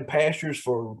have had pastures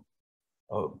for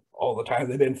all the time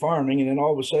they've been farming, and then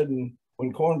all of a sudden,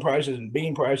 when corn prices and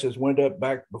bean prices went up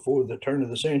back before the turn of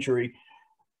the century,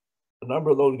 a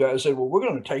number of those guys said, well, we're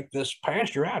going to take this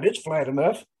pasture out. It's flat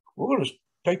enough. We're going to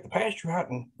take the pasture out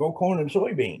and grow corn and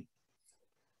soybean.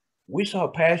 We saw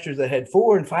pastures that had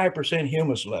 4 and 5%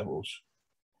 humus levels.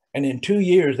 And in 2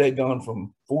 years, they'd gone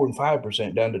from 4 and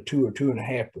 5% down to 2 or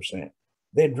 2.5%.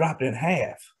 They'd dropped in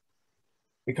half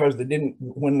because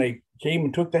when they came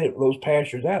and took those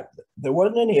pastures out, there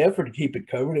wasn't any effort to keep it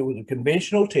covered. It was a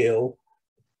conventional till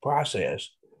process.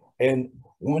 And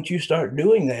once you start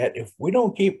doing that, if we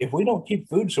don't keep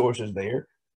food sources there,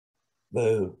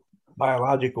 the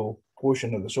biological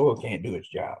portion of the soil can't do its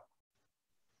job.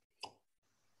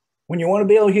 When you want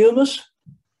to build humus,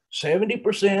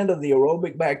 70% of the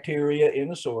aerobic bacteria in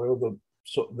the soil,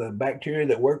 the bacteria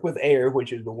that work with air,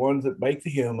 which is the ones that make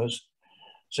the humus,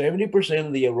 70%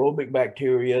 of the aerobic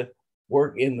bacteria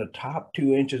work in the top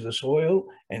 2 inches of soil,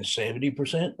 and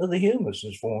 70% of the humus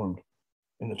is formed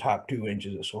in the top 2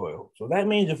 inches of soil. So that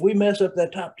means if we mess up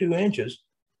that top 2 inches,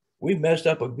 we've messed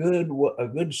up a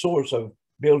good source of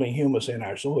building humus in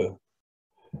our soil.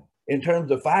 In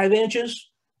terms of 5 inches,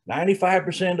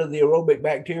 95% of the aerobic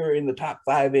bacteria in the top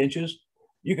 5 inches,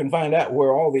 you can find out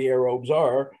where all the aerobes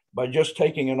are by just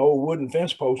taking an old wooden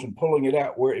fence post and pulling it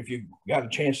out where, if you got a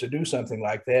chance to do something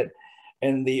like that.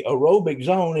 And the aerobic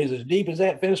zone is as deep as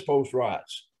that fence post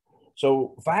rots.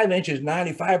 So 5 inches,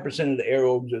 95% of the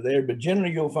aerobes are there, but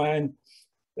generally you'll find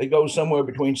they go somewhere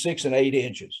between 6 and 8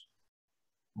 inches.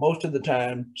 Most of the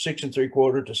time, 6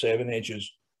 3/4 to 7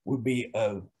 inches would be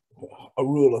a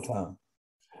rule of thumb.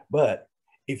 But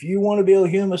if you want to build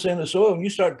humus in the soil and you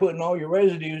start putting all your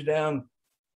residues down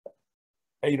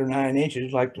 8 or 9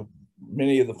 inches, like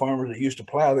many of the farmers that used to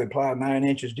plow, they plow 9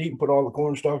 inches deep and put all the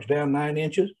corn stalks down 9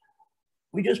 inches.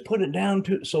 We just put it down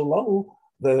to so low,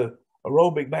 the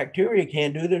aerobic bacteria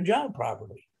can't do their job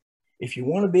properly. If you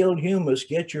want to build humus,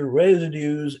 get your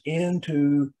residues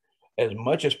into, as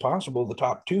much as possible, the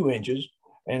top 2 inches,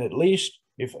 and at least,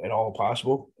 if at all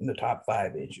possible, in the top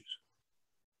 5 inches.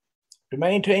 To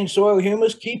maintain soil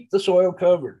humus, keep the soil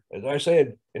covered. As I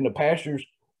said, in the pastures,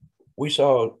 we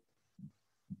saw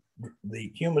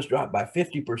the humus drop by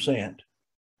 50%.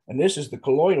 And this is the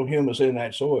colloidal humus in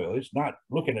that soil. It's not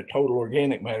looking at total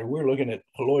organic matter. We're looking at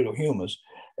colloidal humus,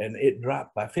 and it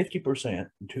dropped by 50%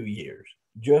 in 2 years,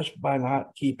 just by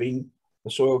not keeping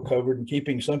the soil covered and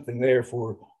keeping something there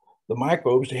for the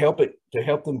microbes to help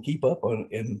them keep up on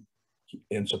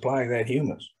in supplying that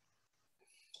humus.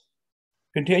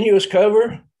 Continuous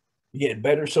cover, you get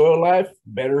better soil life,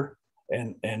 better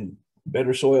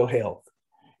soil health,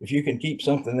 if you can keep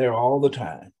something there all the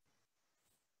time.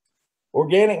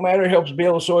 Organic matter helps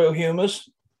build soil humus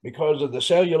because of the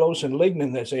cellulose and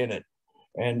lignin that's in it.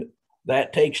 And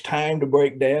that takes time to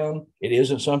break down. It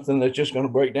isn't something that's just going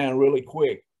to break down really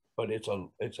quick, but it's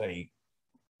a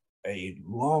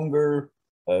longer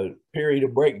period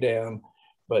of breakdown.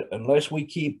 But unless we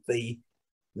keep the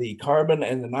carbon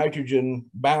and the nitrogen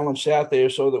balanced out there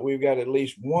so that we've got at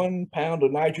least 1 pound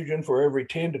of nitrogen for every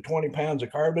 10 to 20 pounds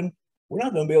of carbon, we're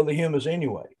not going to build the humus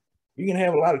anyway. You can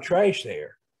have a lot of trash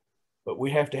there, but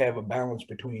we have to have a balance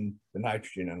between the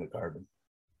nitrogen and the carbon.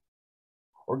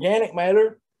 Organic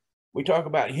matter, we talk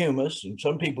about humus, and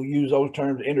some people use those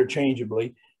terms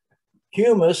interchangeably.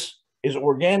 Humus is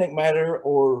organic matter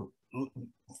or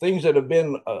things that have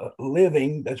been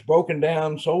living that's broken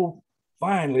down so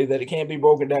finely that it can't be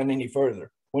broken down any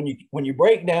further. When you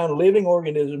break down living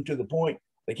organisms to the point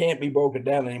they can't be broken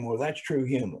down anymore, that's true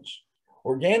humus.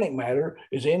 Organic matter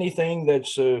is anything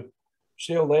that's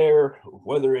still there,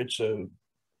 whether it's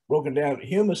broken down.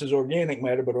 Humus is organic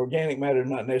matter, but organic matter is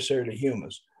not necessarily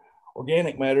humus.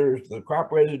 Organic matter is the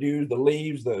crop residues, the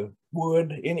leaves, the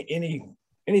wood, anything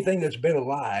that's been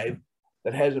alive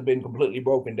that hasn't been completely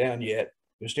broken down yet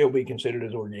can still be considered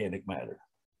as organic matter.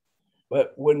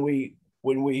 But when we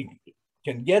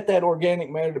can get that organic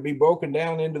matter to be broken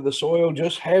down into the soil,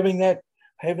 just having that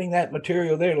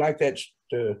material there, like that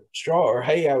straw or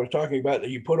hay I was talking about that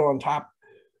you put on top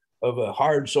of a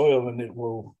hard soil, and it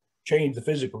will change the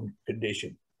physical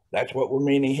condition. That's what we're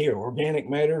meaning here. Organic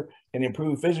matter can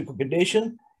improve physical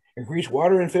condition, increase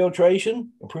water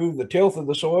infiltration, improve the tilth of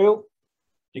the soil,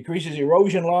 decreases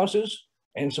erosion losses,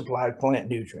 and supply plant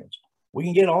nutrients. We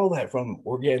can get all that from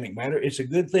organic matter. It's a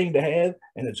good thing to have,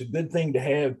 and it's a good thing to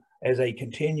have as a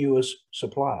continuous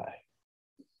supply.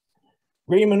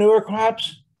 Green manure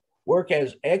crops work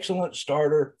as excellent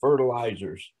starter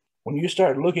fertilizers. When you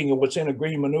start looking at what's in a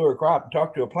green manure crop and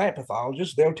talk to a plant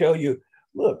pathologist, they'll tell you,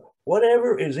 look,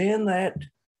 whatever's in that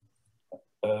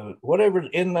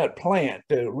plant,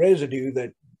 the residue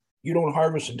that you don't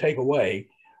harvest and take away,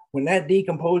 when that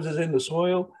decomposes in the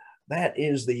soil, that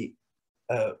is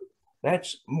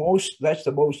that's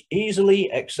the most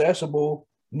easily accessible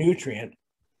nutrient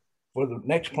for the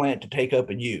next plant to take up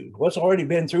and use. What's already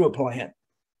been through a plant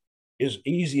is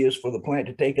easiest for the plant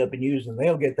to take up and use, and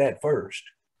they'll get that first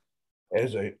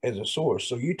as a source.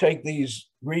 So you take these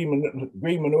green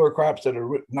manure crops that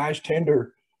are nice,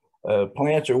 tender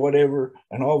plants or whatever,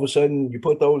 and all of a sudden you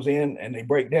put those in and they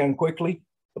break down quickly,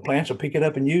 the plants will pick it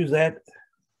up and use that,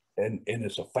 and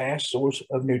it's a fast source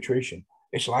of nutrition.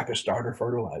 It's like a starter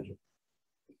fertilizer.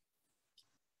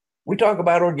 We talk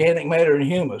about organic matter and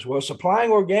humus. Well,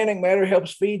 supplying organic matter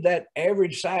helps feed that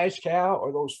average size cow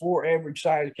or those 4 average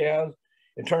size cows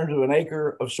in terms of an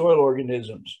acre of soil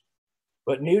organisms.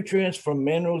 But nutrients from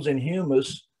minerals and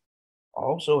humus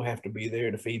also have to be there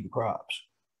to feed the crops.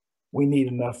 We need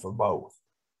enough for both.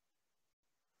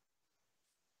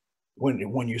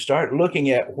 When you start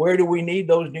looking at where do we need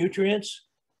those nutrients,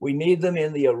 we need them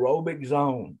in the aerobic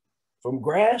zone. From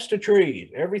grass to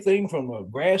trees, everything from a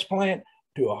grass plant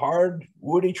to a hard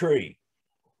woody tree.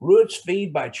 Roots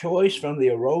feed by choice from the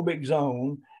aerobic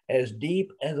zone as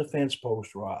deep as a fence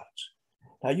post rods.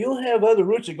 Now you'll have other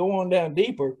roots that go on down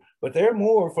deeper, but they're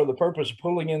more for the purpose of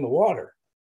pulling in the water.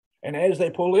 And as they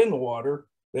pull in the water,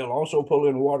 they'll also pull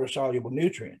in water-soluble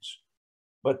nutrients.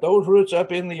 But those roots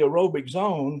up in the aerobic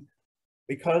zone,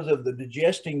 because of the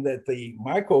digesting that the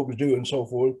microbes do and so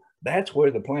forth, that's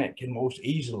where the plant can most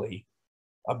easily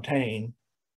obtain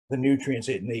the nutrients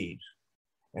it needs.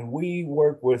 And we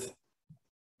work with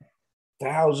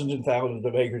thousands and thousands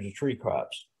of acres of tree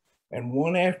crops. And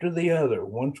one after the other,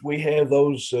 once we have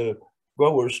those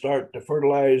growers start to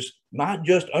fertilize, not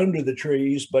just under the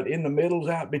trees, but in the middles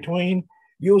out between,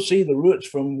 you'll see the roots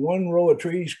from one row of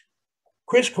trees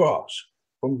crisscross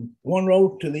from one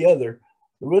row to the other.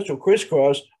 The roots will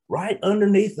crisscross right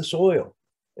underneath the soil.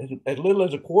 As little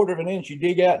as a quarter of an inch, you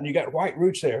dig out and you got white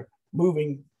roots there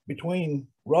moving between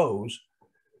rows,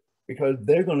 because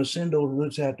they're going to send those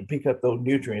roots out to pick up those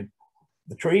nutrients.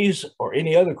 The trees or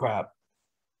any other crop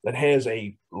that has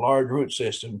a large root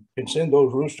system can send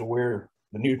those roots to where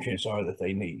the nutrients are that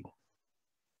they need.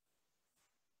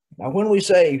 Now, when we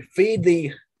say feed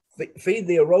the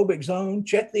aerobic zone,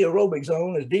 check the aerobic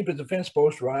zone as deep as the fence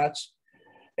post rots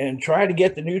and try to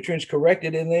get the nutrients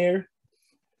corrected in there.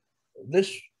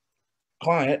 This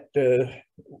client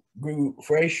grew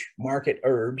fresh market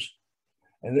herbs,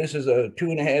 and this is a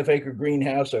 2.5 acre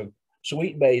greenhouse of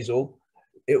sweet basil.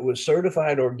 It was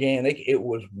certified organic. It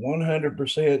was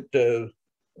 100%,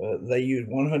 they used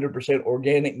 100%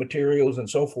 organic materials and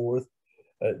so forth,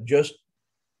 just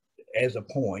as a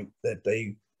point that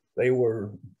they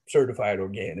were certified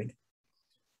organic.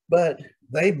 But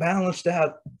they balanced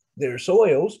out their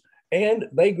soils, and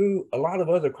they grew a lot of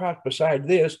other crops besides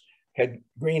this, had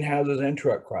greenhouses and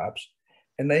truck crops,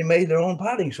 and they made their own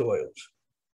potting soils.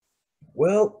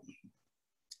 Well,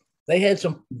 they had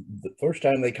some, the first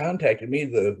time they contacted me,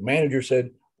 the manager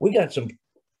said, we got some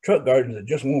truck gardens that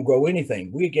just won't grow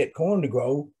anything. We get corn to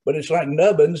grow, but it's like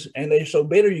nubbins and they're so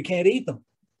bitter you can't eat them.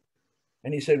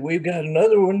 And he said, we've got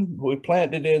another one. We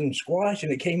planted in squash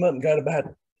and it came up and got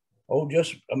about,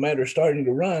 just a matter of starting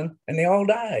to run, and they all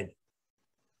died.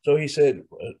 So he said,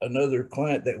 another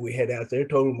client that we had out there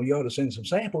told him we ought to send some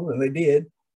samples, and they did.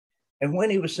 And when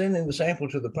he was sending the sample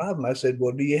to the problem, I said,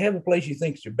 well, do you have a place you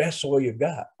think is your best soil you've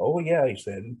got? Oh, yeah, he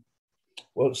said.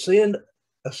 Well, send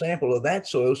a sample of that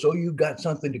soil so you've got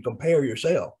something to compare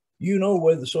yourself. You know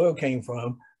where the soil came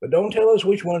from, but don't tell us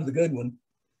which one's the good one.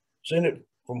 Send it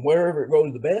from wherever it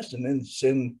grows the best, and then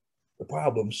send the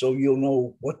problem so you'll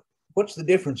know what's the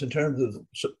difference in terms of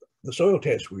the soil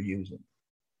tests we're using.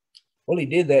 Well, he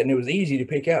did that, and it was easy to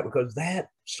pick out because that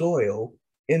soil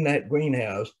in that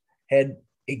greenhouse had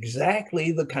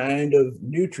exactly the kind of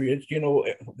nutrients.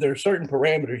 There are certain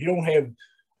parameters. You don't have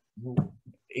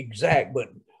exact, but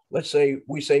let's say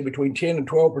we say between 10 and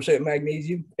 12%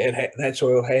 magnesium, and that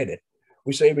soil had it.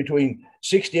 We say between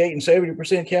 68 and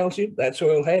 70% calcium, that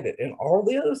soil had it. And all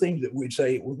the other things that we'd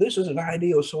say, well, this is an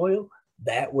ideal soil,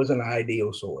 that was an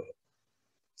ideal soil.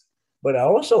 But I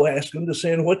also asked them to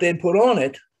send what they'd put on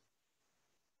it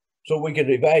so we could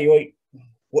evaluate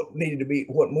what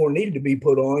more needed to be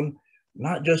put on,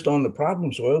 not just on the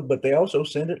problem soil, but they also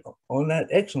sent it on that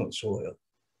excellent soil.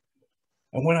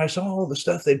 And when I saw all the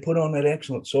stuff they'd put on that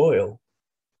excellent soil,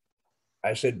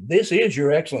 I said, this is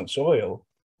your excellent soil,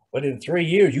 but in 3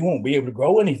 years, you won't be able to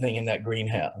grow anything in that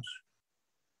greenhouse.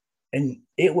 And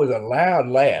it was a loud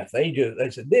laugh. They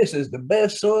said, this is the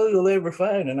best soil you'll ever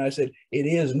find. And I said, it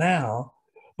is now,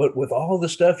 but with all the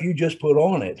stuff you just put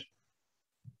on it,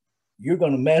 you're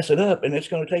going to mess it up, and it's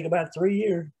going to take about 3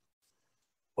 years.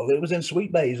 Well, it was in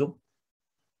sweet basil.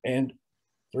 And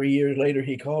 3 years later,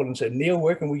 he called and said, Neal,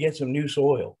 where can we get some new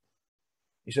soil?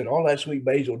 He said, all that sweet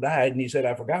basil died. And he said,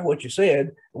 I forgot what you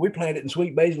said. We planted in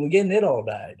sweet basil again, and it all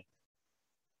died.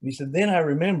 And he said, then I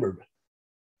remembered.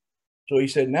 So he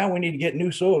said, now we need to get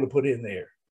new soil to put in there.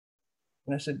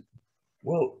 And I said,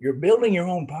 well, you're building your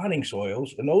own potting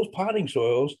soils, and those potting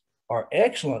soils are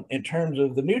excellent in terms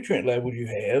of the nutrient levels you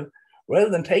have. Rather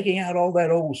than taking out all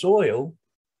that old soil,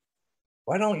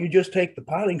 why don't you just take the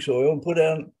potting soil and put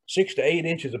down 6 to 8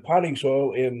 inches of potting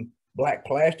soil in black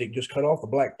plastic, just cut off the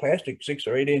black plastic 6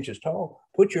 or 8 inches tall,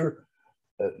 put your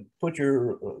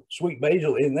sweet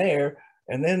basil in there,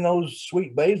 and then those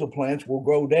sweet basil plants will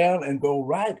grow down and go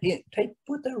right in,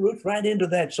 put their roots right into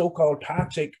that so-called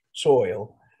toxic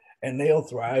soil, and they'll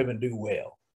thrive and do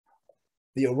well.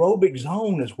 The aerobic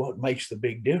zone is what makes the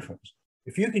big difference.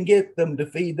 If you can get them to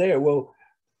feed there, well,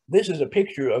 this is a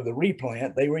picture of the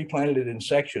replant. They replanted it in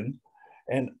sections,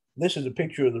 and this is a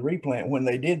picture of the replant. When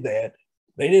they did that,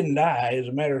 they didn't die. As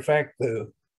a matter of fact,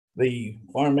 the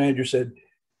farm manager said,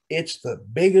 it's the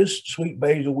biggest sweet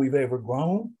basil we've ever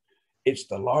grown. It's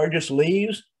the largest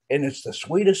leaves, and it's the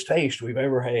sweetest taste we've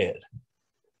ever had.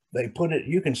 They put it,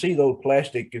 you can see those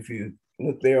plastic, if you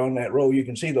look there on that row, you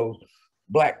can see those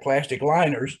black plastic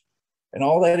liners, and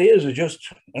all that is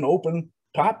just an open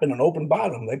top and an open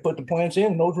bottom. They put the plants in,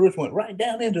 and those roots went right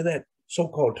down into that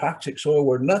so-called toxic soil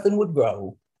where nothing would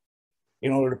grow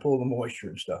in order to pull the moisture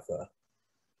and stuff up.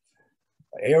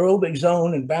 Aerobic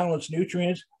zone and balanced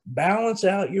nutrients, balance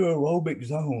out your aerobic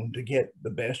zone to get the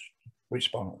best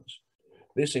response.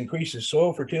 This increases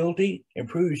soil fertility,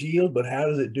 improves yield, but how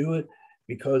does it do it?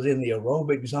 Because in the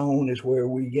aerobic zone is where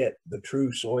we get the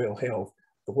true soil health,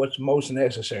 what's most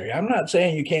necessary. I'm not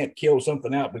saying you can't kill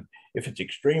something out, but if it's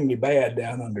extremely bad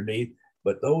down underneath,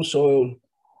 but those soils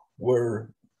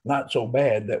were not so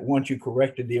bad that once you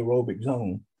corrected the aerobic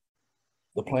zone,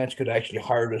 the plants could actually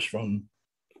harvest from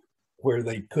where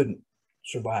they couldn't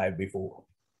survive before.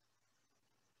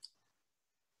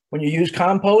 When you use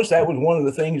compost, that was one of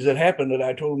the things that happened that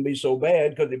I told them be so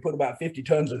bad, because they put about 50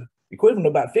 tons of, equivalent to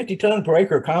about 50 tons per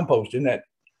acre of compost in that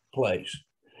place,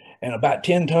 and about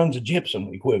 10 tons of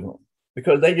gypsum equivalent,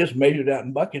 because they just measured out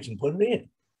in buckets and put it in.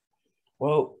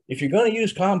 Well, if you're going to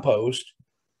use compost,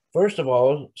 first of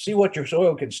all, see what your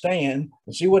soil can stand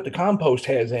and see what the compost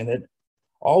has in it.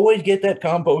 Always get that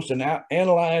compost and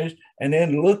analyzed, and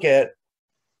then look at,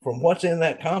 from what's in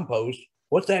that compost,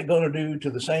 what's that going to do to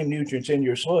the same nutrients in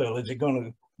your soil? Is it going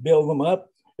to build them up?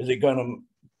 Is it going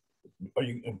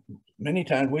to, many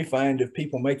times we find if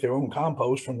people make their own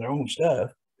compost from their own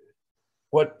stuff,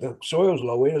 what the soil's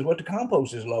low in is what the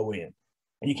compost is low in.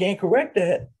 And you can't correct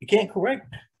that. You can't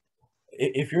correct.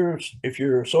 If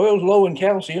your soil's low in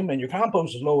calcium and your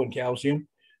compost is low in calcium,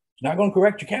 it's not going to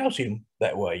correct your calcium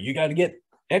that way. You got to get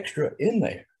extra in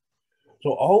there.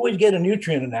 So always get a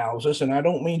nutrient analysis, and I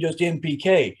don't mean just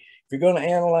NPK. If you're going to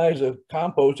analyze a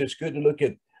compost, it's good to look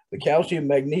at the calcium,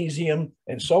 magnesium,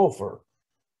 and sulfur.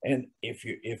 And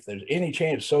if there's any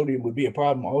chance sodium would be a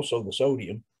problem, also the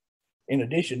sodium, in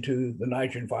addition to the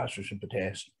nitrogen, phosphorus, and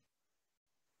potassium.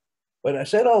 But I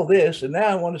said all this, and now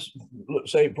I want to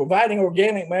say providing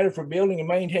organic matter for building and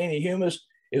maintaining humus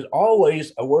is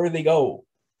always a worthy goal.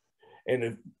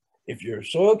 And if your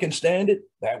soil can stand it,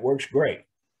 that works great.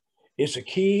 It's a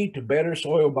key to better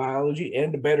soil biology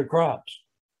and to better crops.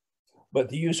 But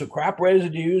the use of crop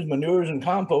residues, manures, and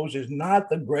compost is not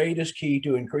the greatest key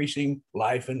to increasing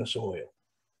life in the soil.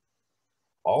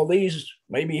 All these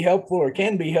may be helpful or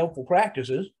can be helpful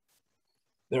practices.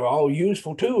 They're all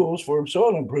useful tools for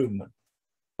soil improvement,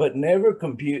 but never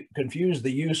confuse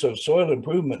the use of soil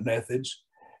improvement methods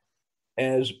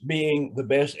as being the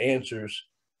best answers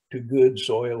to good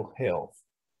soil health.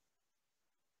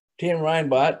 Tim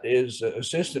Reinbott is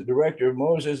Assistant Director of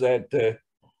Moses at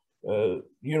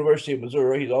University of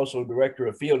Missouri. He's also Director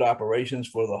of Field Operations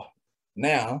for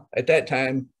now, at that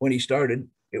time when he started,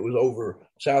 it was over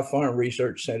South Farm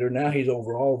Research Center. Now he's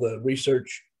over all the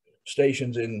research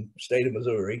stations in the state of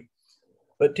Missouri.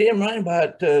 But Tim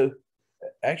Reinbott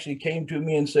actually came to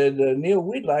me and said, Neal,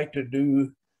 we'd like to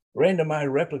do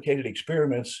randomized replicated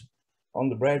experiments on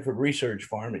the Bradford Research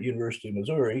Farm at University of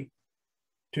Missouri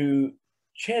to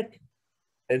check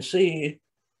and see.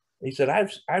 He said,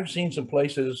 I've seen some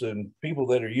places and people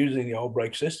that are using the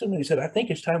all-break system. And he said, I think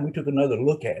it's time we took another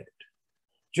look at it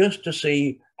just to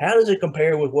see how does it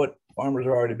compare with what farmers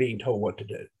are already being told what to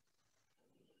do.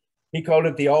 He called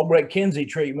it the Albrecht Kinsey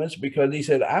treatments because he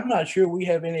said, I'm not sure we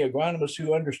have any agronomists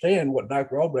who understand what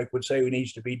Dr. Albrecht would say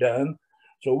needs to be done.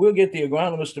 So we'll get the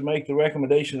agronomists to make the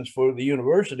recommendations for the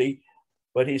university.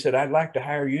 But he said, I'd like to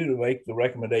hire you to make the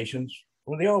recommendations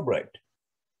for the Albrecht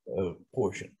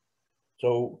portion.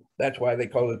 So that's why they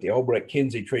call it the Albrecht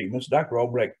Kinsey treatments. Dr.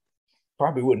 Albrecht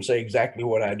probably wouldn't say exactly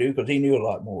what I do because he knew a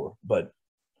lot more, but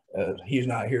he's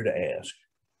not here to ask.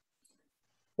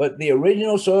 But the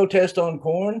original soil test on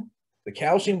corn, the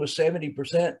calcium was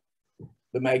 70%,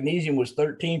 the magnesium was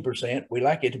 13%. We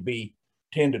like it to be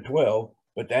 10 to 12,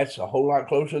 but that's a whole lot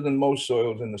closer than most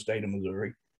soils in the state of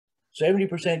Missouri.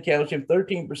 70% calcium,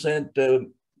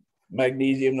 13%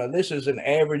 magnesium. Now this is an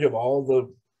average of all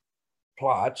the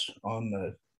plots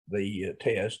on the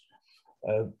test.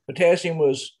 Potassium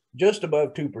was just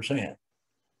above 2%.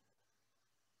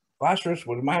 Phosphorus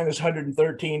was minus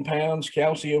 113 pounds.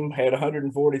 Calcium had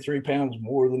 143 pounds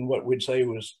more than what we'd say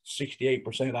was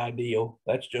 68% ideal.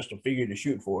 That's just a figure to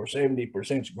shoot for.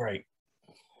 70% is great.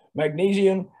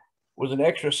 Magnesium was an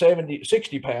extra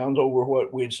 60 pounds over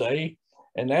what we'd say.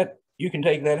 And that you can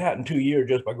take that out in 2 years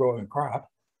just by growing a crop.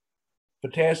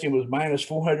 Potassium was minus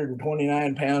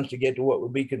 429 pounds to get to what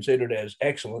would be considered as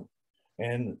excellent.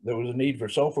 And there was a need for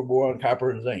sulfur, boron, copper,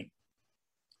 and zinc.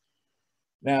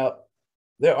 Now,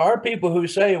 there are people who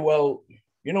say, well,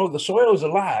 you know, the soil is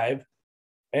alive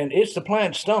and it's the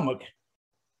plant's stomach.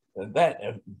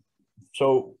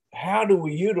 So how do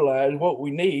we utilize what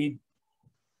we need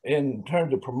in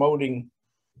terms of promoting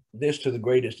this to the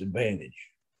greatest advantage?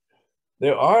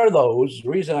 There are those, the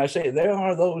reason I say there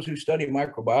are those who study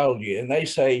microbiology, and they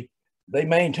say they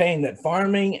maintain that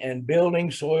farming and building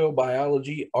soil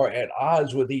biology are at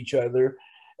odds with each other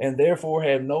and therefore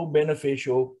have no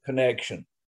beneficial connection.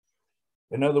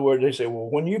 In other words, they say, well,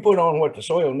 when you put on what the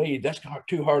soil needs, that's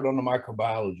too hard on the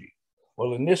microbiology.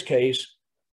 Well, in this case,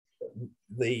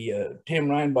 the Tim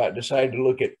Reinbach decided to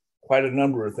look at quite a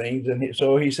number of things. And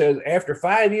so he says, after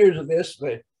 5 years of this,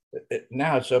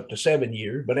 now it's up to 7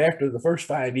 years, but after the first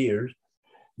 5 years,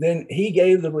 then he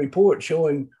gave the report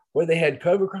showing where they had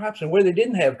cover crops and where they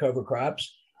didn't have cover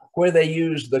crops, where they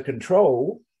used the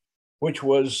control, which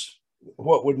was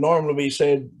what would normally be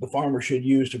said the farmer should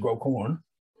use to grow corn,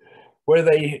 where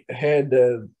they had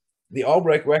the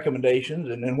Albrecht recommendations,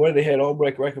 and then where they had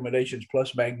Albrecht recommendations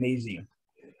plus magnesium.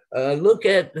 Look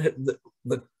at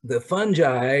the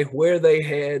fungi where they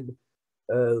had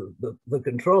the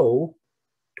control,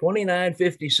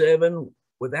 2957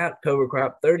 without cover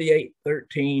crop,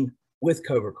 3813 with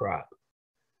cover crop.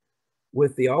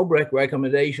 With the Albrecht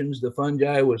recommendations, the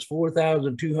fungi was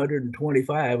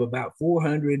 4,225, about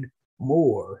 400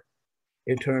 more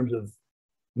in terms of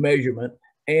measurement.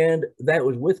 And that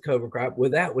was with cover crop.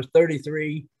 With that was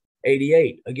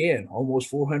 3388. Again, almost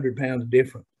 400 pounds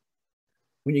different.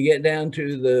 When you get down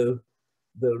to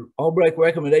the Albrecht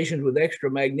recommendations with extra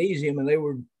magnesium, and they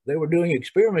were doing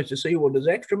experiments to see, well, does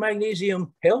extra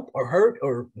magnesium help or hurt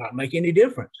or not make any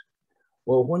difference?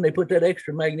 Well, when they put that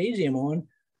extra magnesium on,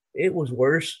 it was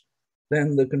worse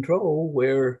than the control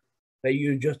where they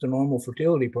used just a normal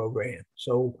fertility program.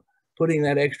 So putting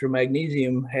that extra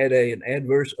magnesium had an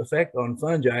adverse effect on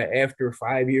fungi after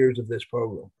 5 years of this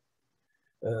program,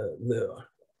 the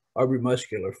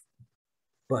arborimuscular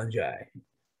fungi.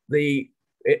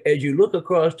 As you look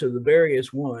across to the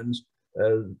various ones,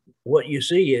 what you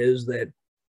see is that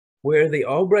where the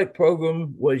Albrecht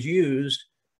program was used,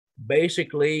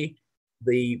 basically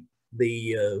the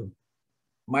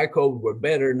microbes were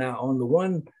better. Now on the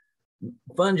one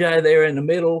fungi there in the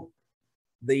middle,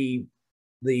 the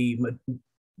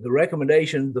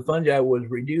recommendation, the fungi was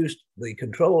reduced. The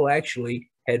control actually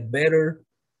had better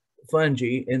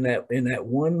fungi in that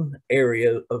one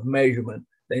area of measurement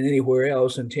than anywhere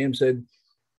else. And Tim said,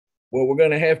 well, we're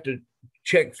going to have to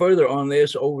check further on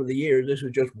this over the years. This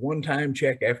was just one-time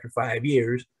check after 5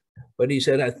 years. But he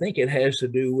said, I think it has to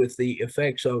do with the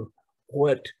effects of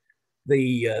what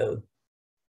the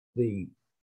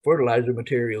fertilizer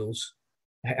materials,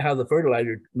 how the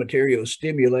fertilizer materials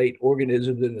stimulate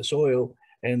organisms in the soil.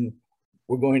 And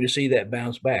we're going to see that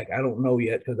bounce back. I don't know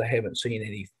yet because I haven't seen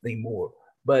anything more.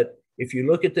 But if you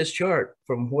look at this chart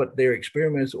from what their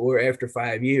experiments were after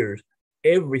 5 years,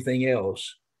 everything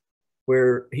else,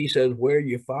 where he says where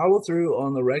you follow through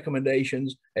on the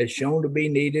recommendations as shown to be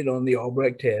needed on the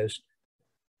Albrecht test,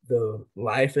 the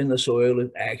life in the soil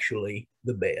is actually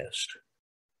the best.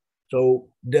 So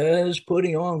does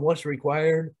putting on what's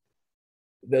required,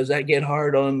 does that get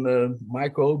hard on the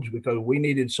microbes? Because we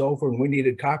needed sulfur and we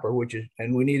needed copper,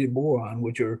 and we needed boron,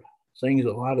 which are things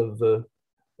a lot of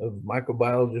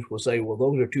microbiologists will say, well,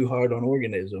 those are too hard on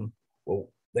organism.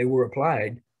 Well, they were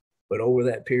applied, but over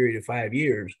that period of 5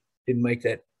 years, didn't make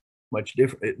that much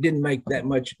different. It didn't make that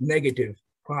much negative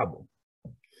problem.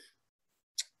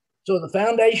 So the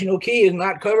foundational key is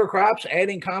not cover crops,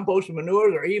 adding compost and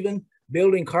manures, or even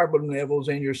building carbon levels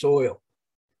in your soil.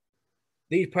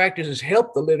 These practices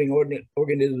help the living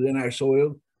organisms in our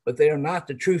soil, but they are not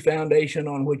the true foundation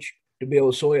on which to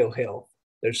build soil health.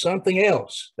 There's something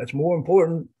else that's more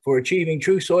important for achieving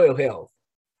true soil health.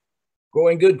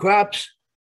 Growing good crops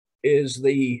is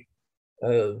the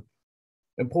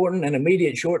important and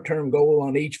immediate short-term goal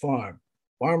on each farm.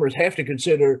 Farmers have to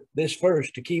consider this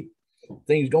first to keep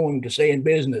things going, to stay in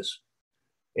business.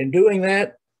 In doing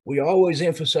that, we always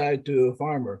emphasize to a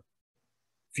farmer,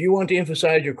 if you want to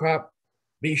emphasize your crop,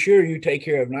 be sure you take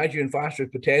care of nitrogen,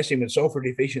 phosphorus, potassium, and sulfur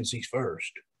deficiencies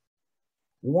first.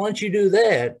 Once you do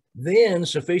that, then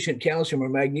sufficient calcium or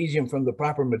magnesium from the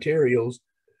proper materials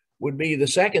would be the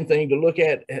second thing to look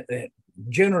at.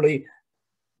 Generally,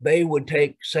 they would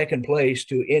take second place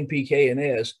to NPK and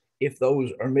S if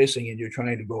those are missing and you're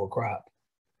trying to grow a crop.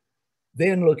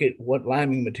 Then look at what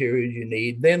liming materials you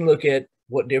need. Then look at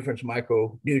what difference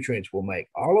micronutrients will make.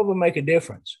 All of them make a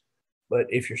difference. But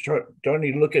if you're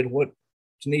starting to look at what's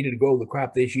needed to grow the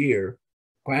crop this year,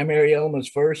 primary elements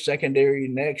first, secondary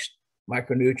next,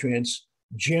 micronutrients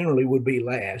generally would be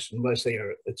last unless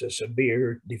it's a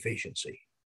severe deficiency.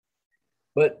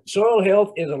 But soil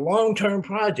health is a long-term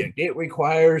project. It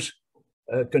requires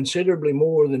considerably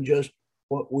more than just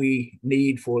what we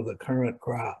need for the current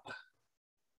crop.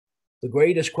 The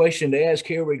greatest question to ask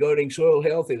here regarding soil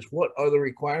health is, what are the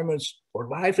requirements for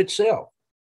life itself?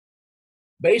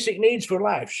 Basic needs for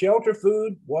life: shelter,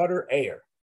 food, water, air.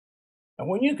 And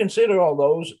when you consider all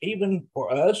those, even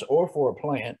for us or for a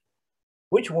plant,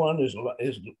 which one is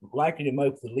likely to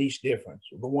make the least difference?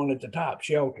 The one at the top,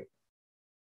 shelter.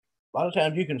 A lot of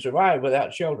times you can survive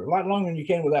without shelter, a lot longer than you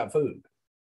can without food.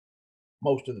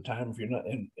 Most of the time, if you're not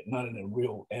in a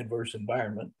real adverse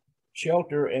environment,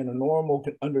 shelter in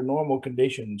under normal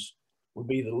conditions would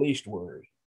be the least worry.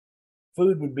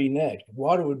 Food would be next,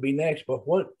 water would be next, but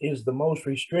what is the most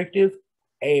restrictive?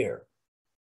 Air.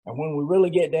 And when we really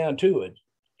get down to it,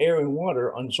 air and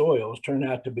water on soils turn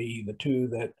out to be the two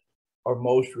that are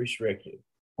most restrictive.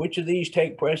 Which of these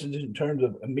take precedence in terms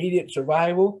of immediate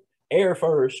survival? Air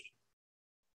first,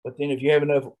 but then if you have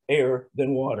enough air,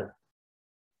 then water.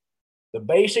 The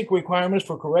basic requirements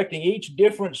for correcting each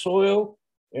different soil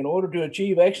in order to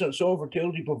achieve excellent soil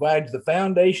fertility provides the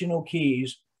foundational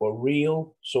keys for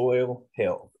real soil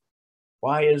health.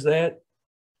 Why is that?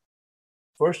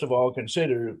 First of all,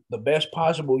 consider the best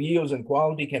possible yields and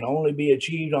quality can only be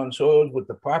achieved on soils with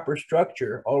the proper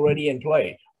structure already in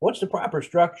place. What's the proper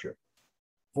structure?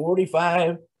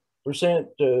 45%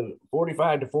 to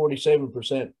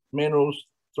 47% minerals,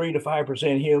 3 to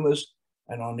 5% humus,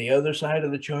 and on the other side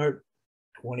of the chart,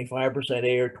 25%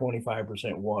 air,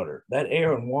 25% water. That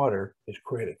air and water is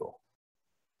critical.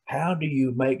 How do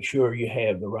you make sure you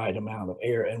have the right amount of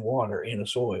air and water in a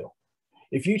soil?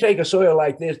 If you take a soil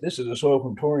like this is a soil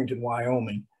from Torrington,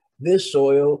 Wyoming. This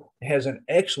soil has an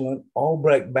excellent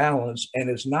Albrecht balance, and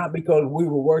it's not because we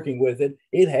were working with it.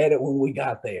 It had it when we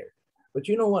got there. But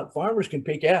you know what? Farmers can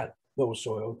pick out those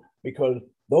soils because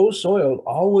those soils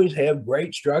always have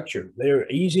great structure. They're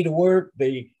easy to work.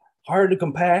 They're hard to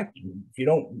compact. If you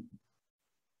don't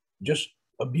just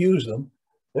abuse them,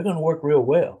 they're going to work real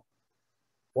well.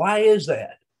 Why is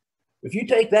that? If you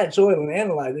take that soil and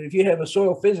analyze it, if you have a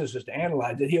soil physicist to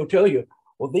analyze it, he'll tell you,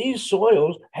 well, these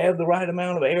soils have the right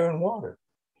amount of air and water.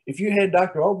 If you had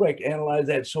Dr. Albrecht analyze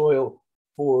that soil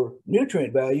for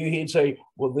nutrient value, he'd say,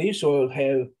 well, these soils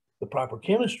have the proper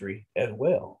chemistry as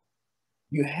well.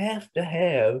 You have to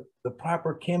have the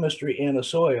proper chemistry in a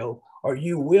soil, or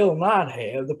you will not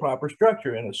have the proper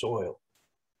structure in a soil.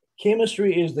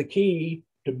 Chemistry is the key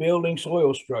to building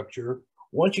soil structure.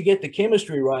 Once you get the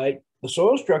chemistry right, the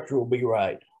soil structure will be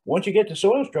right. Once you get the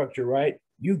soil structure right,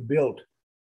 you've built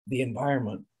the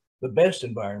environment, the best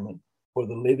environment for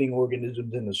the living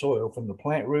organisms in the soil, from the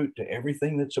plant root to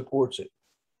everything that supports it.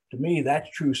 To me, that's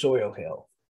true soil health.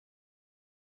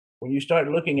 When you start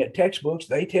looking at textbooks,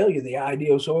 they tell you the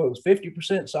ideal soil is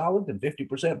 50% solid and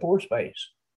 50% pore space.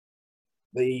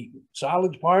 The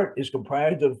solids part is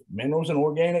comprised of minerals and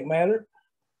organic matter.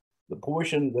 The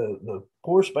portion, the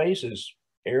pore space is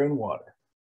air and water.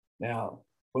 Now,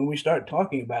 when we start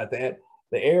talking about that,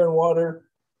 the air and water,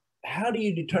 how do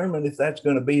you determine if that's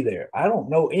going to be there? I don't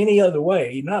know any other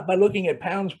way, not by looking at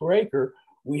pounds per acre.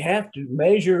 We have to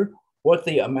measure what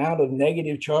the amount of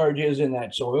negative charge is in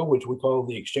that soil, which we call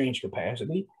the exchange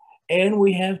capacity. And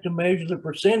we have to measure the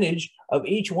percentage of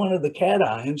each one of the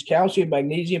cations, calcium,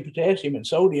 magnesium, potassium, and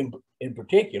sodium in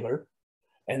particular,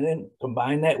 and then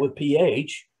combine that with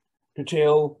pH to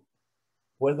tell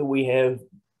whether we have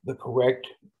the correct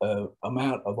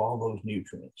amount of all those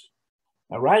nutrients.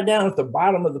 Now, right down at the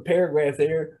bottom of the paragraph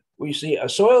there, we see a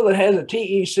soil that has a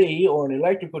TEC, or an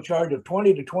electrical charge, of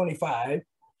 20 to 25.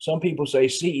 Some people say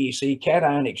CEC,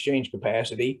 cation exchange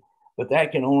capacity, but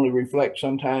that can only reflect,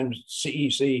 sometimes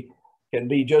CEC can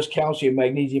be just calcium,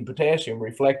 magnesium, potassium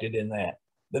reflected in that.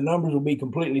 The numbers will be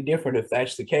completely different if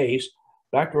that's the case.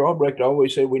 Dr. Albrecht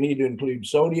always said we need to include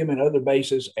sodium and other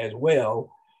bases as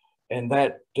well, and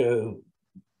that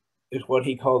is what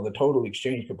he called the total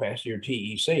exchange capacity, or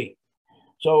TEC.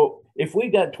 So if we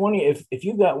got 20, if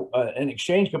you've got an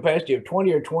exchange capacity of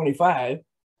 20 or 25,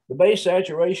 the base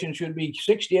saturation should be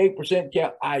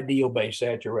 68%. Ideal base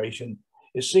saturation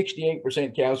is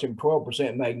 68% calcium,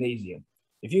 12% magnesium.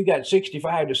 If you got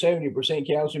 65 to 70%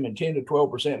 calcium and 10 to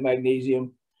 12%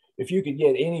 magnesium, if you could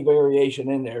get any variation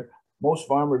in there, most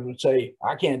farmers would say,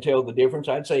 I can't tell the difference.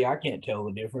 I'd say, I can't tell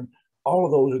the difference. All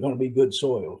of those are going to be good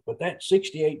soils, but that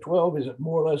 68-12 is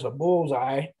more or less a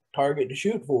bullseye target to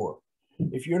shoot for.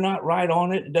 If you're not right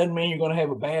on it, it doesn't mean you're going to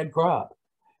have a bad crop.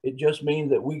 It just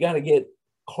means that we got to get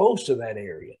close to that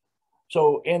area.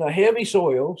 So in a heavy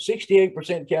soil,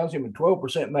 68% calcium and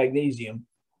 12% magnesium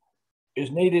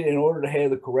is needed in order to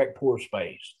have the correct pore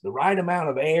space, the right amount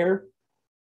of air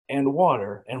and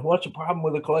water. And what's the problem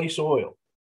with a clay soil?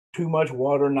 Too much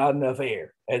water, not enough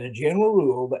air. As a general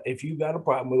rule, if you've got a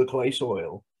problem with a clay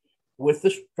soil, with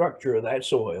the structure of that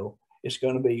soil, it's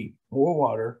going to be more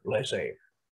water, less air.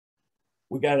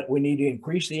 We need to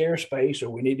increase the airspace, or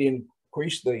we need to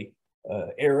increase the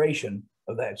aeration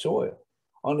of that soil.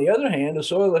 On the other hand, a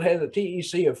soil that has a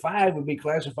TEC of 5 would be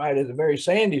classified as a very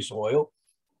sandy soil.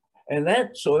 And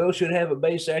that soil should have a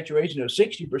base saturation of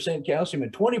 60% calcium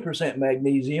and 20%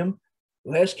 magnesium,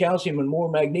 less calcium and more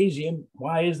magnesium.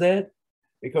 Why is that?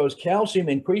 Because calcium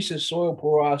increases soil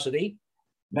porosity,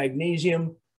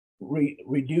 magnesium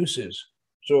reduces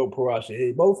soil porosity.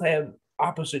 They both have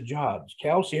opposite jobs.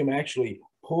 Calcium actually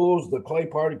pulls the clay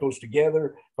particles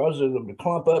together, causes them to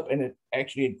clump up, and it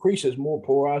actually increases more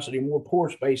porosity, more pore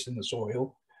space in the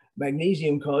soil.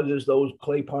 Magnesium causes those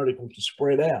clay particles to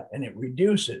spread out, and it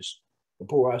reduces the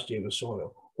porosity of the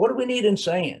soil. What do we need in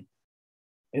sand?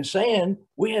 In sand,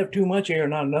 we have too much air,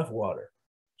 not enough water.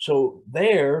 So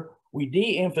there, we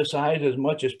de-emphasize as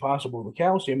much as possible the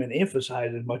calcium and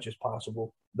emphasize as much as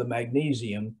possible the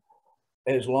magnesium,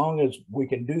 as long as we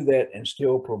can do that and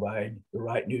still provide the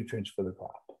right nutrients for the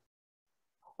crop.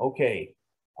 Okay,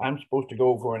 I'm supposed to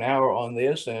go for an hour on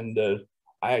this, and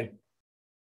I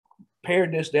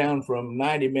pared this down from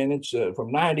 90 minutes,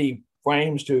 from 90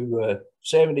 frames to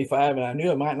 75, and I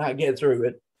knew I might not get through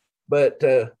it, but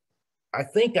I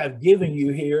think I've given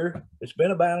you here, it's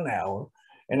been about an hour,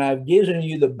 and I've given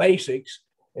you the basics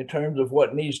in terms of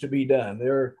what needs to be done.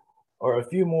 There are a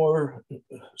few more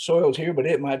soils here, but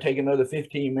it might take another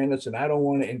 15 minutes, and I don't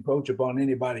want to encroach upon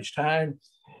anybody's time.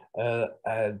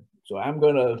 So I'm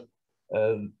going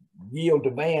to yield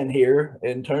to Van here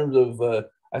in terms of,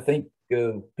 I think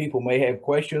people may have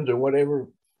questions or whatever.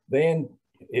 Van,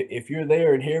 if you're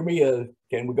there and hear me,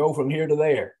 can we go from here to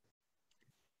there?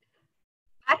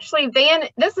 Actually, Van,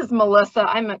 this is Melissa.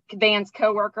 I'm Van's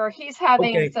coworker. He's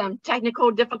having some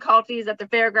technical difficulties at the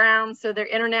fairgrounds, so their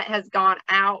internet has gone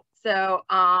out. So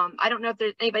I don't know if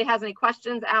there's anybody has any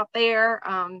questions out there.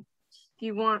 If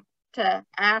you want to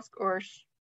ask or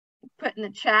put in the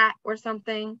chat or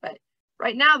something, but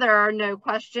right now there are no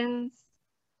questions.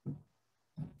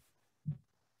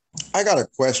 I got a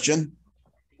question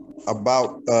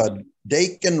about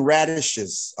dakin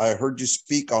radishes. I heard you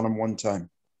speak on them one time.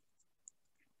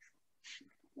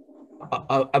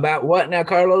 About what now,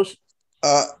 Carlos?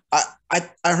 I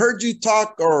heard you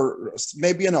talk, or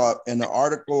maybe in an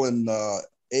article in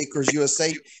Acres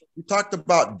USA, you talked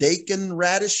about dakin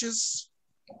radishes.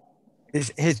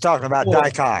 He's talking about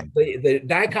daikon. The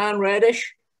daikon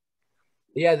radish.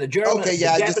 Yeah, the German. Okay,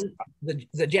 yeah,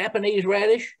 the Japanese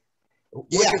radish.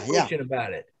 What's your question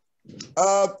about it?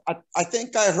 I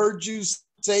think I heard you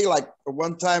say like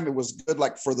one time it was good,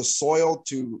 like for the soil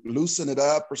to loosen it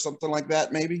up or something like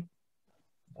that, maybe.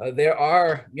 There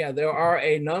are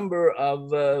a number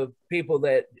of people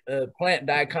that plant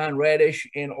daikon radish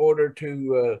in order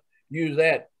to use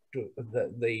that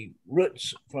the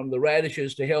roots from the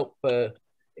radishes to help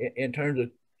in terms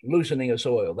of loosening a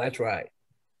soil. That's right.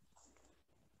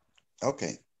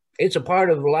 Okay. It's a part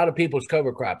of a lot of people's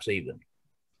cover crops even.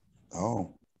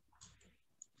 Oh.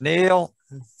 Neal,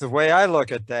 the way I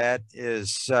look at that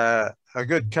is a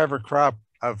good cover crop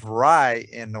of rye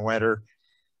in the winter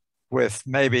with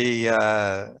maybe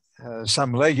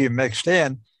some legume mixed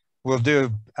in will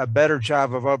do a better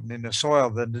job of opening the soil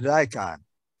than the daikon.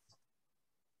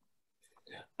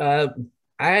 I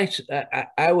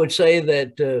would say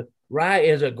that rye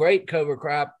is a great cover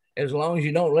crop as long as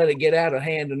you don't let it get out of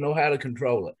hand and know how to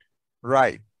control it.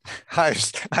 Right. I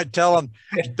tell them,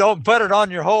 don't put it on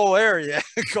your whole area,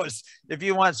 because if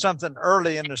you want something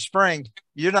early in the spring,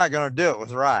 you're not going to do it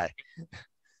with rye.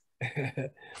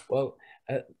 Well,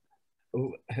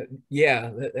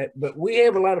 yeah, but we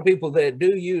have a lot of people that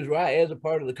do use rye as a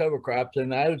part of the cover crops,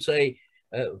 and I would say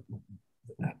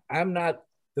I'm not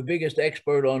the biggest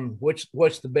expert on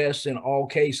what's the best in all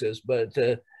cases, but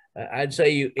I'd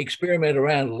say you experiment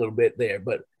around a little bit there.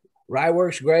 But rye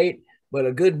works great, but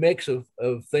a good mix of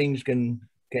things can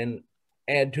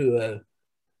add to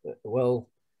well,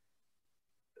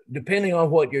 depending on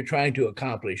what you're trying to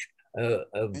accomplish.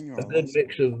 A good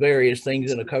mix of various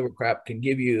things in a cover crop can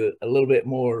give you a little bit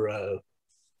more,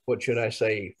 what should I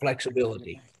say,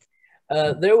 flexibility.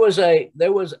 There was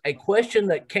a question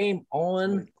that came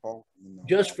on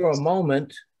just for a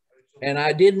moment, and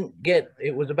I didn't get.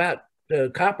 It was about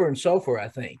copper and sulfur, I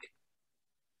think.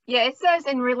 Yeah, it says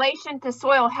in relation to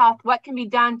soil health, what can be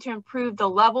done to improve the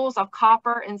levels of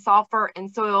copper and sulfur in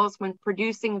soils when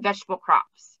producing vegetable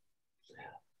crops?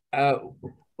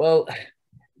 Well,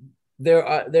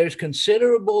 there's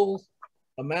considerable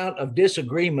amount of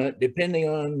disagreement depending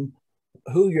on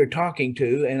who you're talking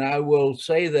to. And I will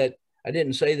say that I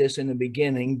didn't say this in the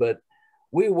beginning, but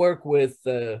we work with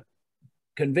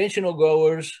conventional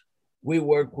growers. We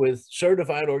work with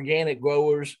certified organic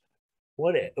growers.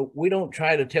 We don't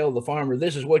try to tell the farmer,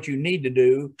 this is what you need to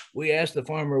do. We ask the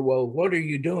farmer, well, what are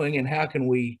you doing and how can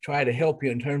we try to help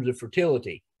you in terms of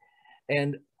fertility?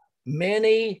 And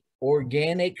many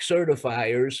organic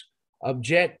certifiers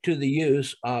object to the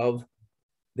use of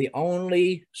the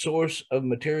only source of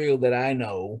material that I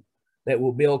know that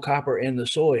will build copper in the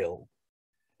soil,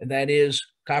 and that is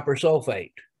copper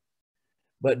sulfate.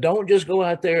 But don't just go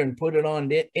out there and put it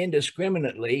on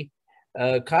indiscriminately.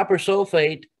 Copper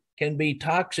sulfate can be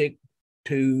toxic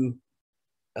to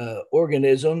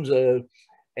organisms,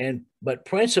 but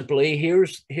principally,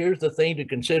 here's the thing to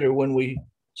consider when we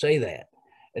say that,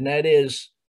 and that is,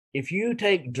 if you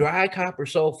take dry copper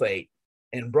sulfate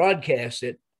and broadcast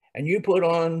it, and you put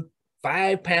on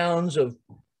 5 pounds of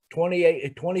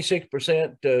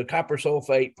 26% copper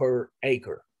sulfate per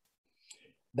acre,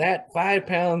 that 5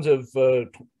 pounds of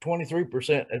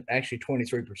 23%, actually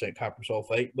 23% copper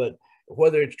sulfate, but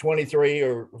whether it's 23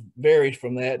 or varies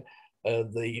from that,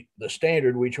 the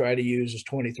standard we try to use is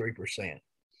 23%.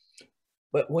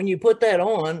 But when you put that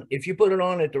on, if you put it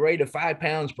on at the rate of 5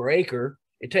 pounds per acre,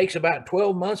 it takes about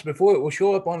 12 months before it will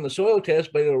show up on the soil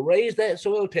test, but it'll raise that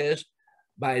soil test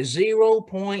by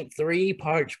 0.3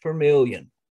 parts per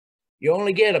million. You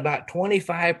only get about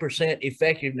 25%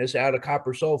 effectiveness out of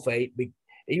copper sulfate.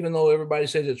 Even though everybody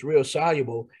says it's real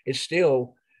soluble, it's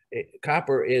still,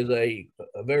 copper is a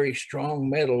very strong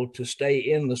metal to stay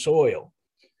in the soil.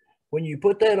 When you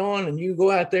put that on and you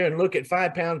go out there and look at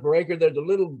 5 pounds per acre, there's a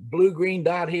little blue-green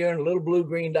dot here and a little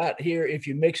blue-green dot here. If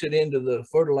you mix it into the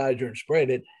fertilizer and spread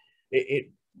it, it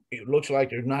looks like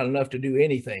there's not enough to do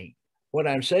anything. What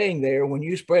I'm saying there, when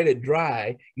you spread it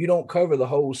dry, you don't cover the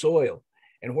whole soil.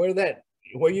 And where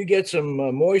you get some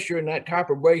moisture and that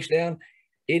copper breaks down,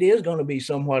 it is going to be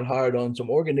somewhat hard on some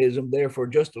organism there for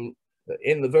just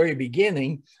in the very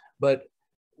beginning. But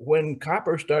when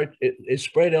copper is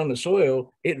spread on the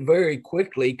soil, it very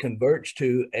quickly converts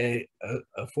to a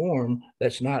form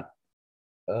that's not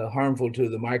harmful to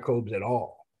the microbes at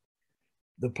all.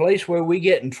 The place where we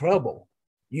get in trouble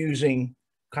using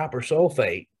copper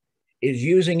sulfate is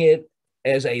using it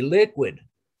as a liquid.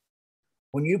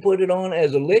 When you put it on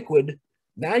as a liquid,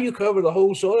 now you cover the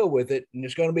whole soil with it, and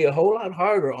it's going to be a whole lot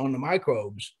harder on the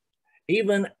microbes.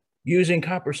 Even using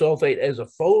copper sulfate as a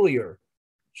foliar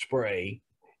spray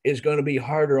is going to be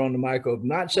harder on the microbe.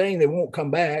 Not saying they won't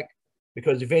come back,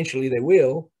 because eventually they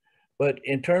will, but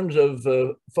in terms of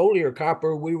foliar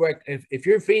copper, if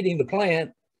you're feeding the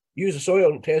plant, use a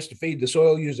soil test to feed the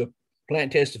soil, use a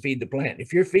plant test to feed the plant.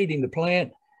 If you're feeding the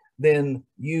plant, then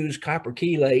use copper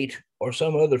chelate or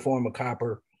some other form of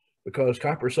copper, because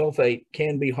copper sulfate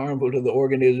can be harmful to the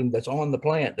organism that's on the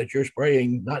plant that you're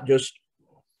spraying, not just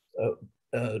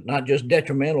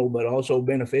detrimental, but also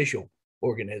beneficial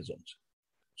organisms.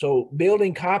 So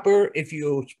building copper, if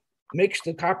you mix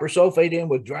the copper sulfate in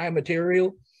with dry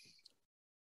material,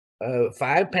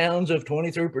 5 pounds of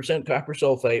 23% copper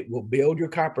sulfate will build your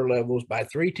copper levels by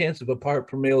 0.3 of a part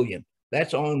per million.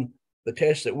 That's on the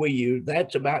test that we use.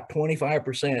 That's about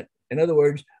 25%. In other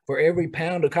words, for every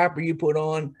pound of copper you put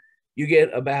on, you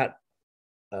get about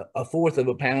 1/4 of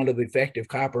a pound of effective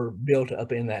copper built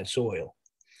up in that soil.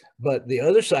 But the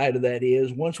other side of that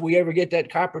is, once we ever get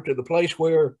that copper to the place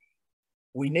where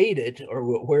we need it,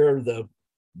 or where the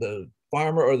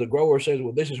farmer or the grower says,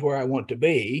 well, this is where I want to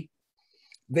be,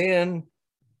 then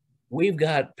we've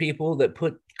got people that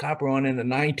put copper on in the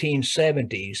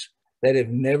 1970s that have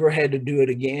never had to do it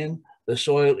again. The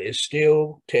soil is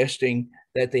still testing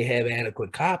that they have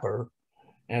adequate copper.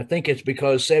 And I think it's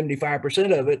because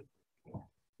 75% of it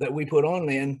that we put on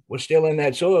then was still in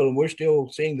that soil, and we're still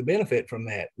seeing the benefit from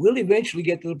that. We'll eventually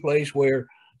get to the place where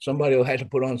somebody will have to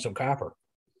put on some copper.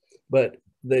 But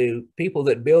the people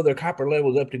that build their copper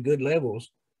levels up to good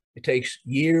levels, it takes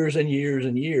years and years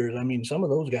and years. I mean, some of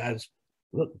those guys,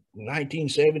 look,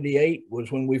 1978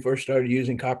 was when we first started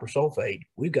using copper sulfate.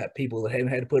 We've got people that haven't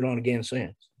had to put it on again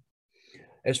since.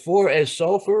 As far as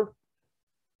sulfur,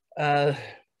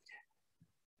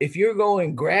 if you're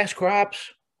growing grass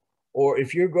crops, or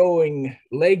if you're growing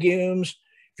legumes,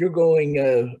 if you're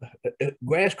growing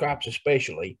grass crops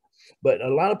especially, but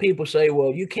a lot of people say,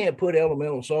 well, you can't put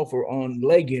elemental sulfur on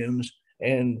legumes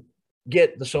and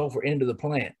get the sulfur into the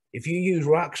plant. If you use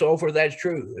rock sulfur, that's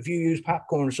true. If you use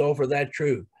popcorn sulfur, that's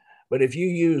true. But if you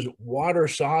use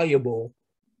water-soluble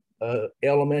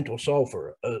elemental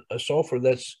sulfur, a sulfur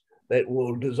that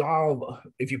will dissolve,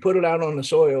 if you put it out on the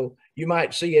soil, you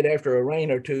might see it after a rain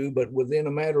or two, but within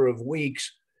a matter of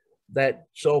weeks, that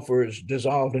sulfur is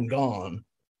dissolved and gone.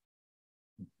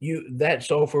 That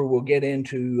sulfur will get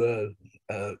into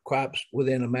crops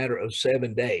within a matter of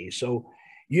 7 days. So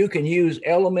you can use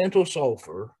elemental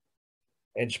sulfur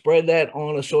and spread that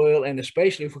on a soil, and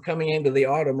especially if we're coming into the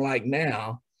autumn like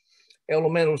now,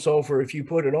 elemental sulfur, if you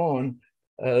put it on,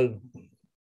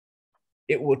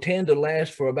 it will tend to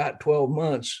last for about 12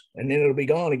 months and then it'll be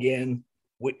gone again.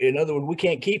 In other words, we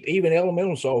can't keep even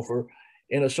elemental sulfur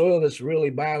in a soil that's really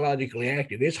biologically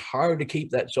active. It's hard to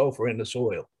keep that sulfur in the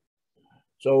soil.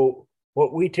 So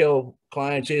what we tell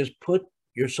clients is put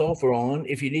your sulfur on.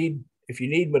 If you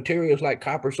need materials like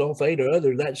copper sulfate or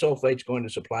others, that sulfate's going to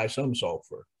supply some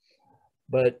sulfur.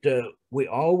 But we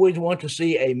always want to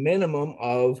see a minimum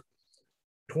of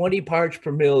 20 parts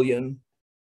per million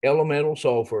elemental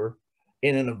sulfur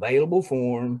in an available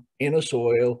form in a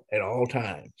soil at all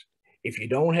times. If you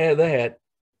don't have that,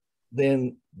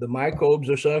 then the microbes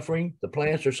are suffering, the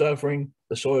plants are suffering,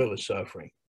 the soil is suffering.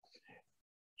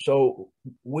 So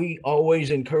we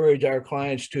always encourage our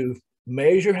clients to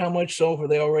measure how much sulfur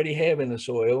they already have in the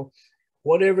soil.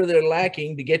 Whatever they're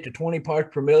lacking to get to 20 parts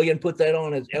per million, put that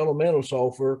on as elemental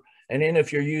sulfur. And then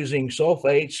if you're using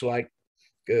sulfates like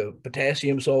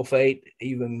potassium sulfate,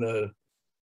 even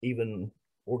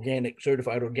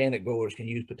certified organic growers can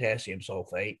use potassium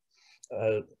sulfate.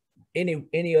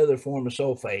 Any other form of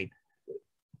sulfate,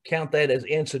 count that as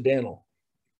incidental.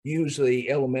 Use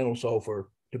the elemental sulfur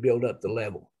to build up the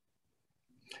level.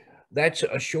 That's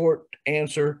a short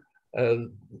answer.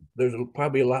 There's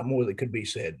probably a lot more that could be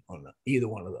said on either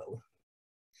one of those.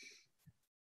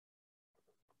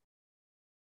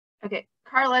 Okay,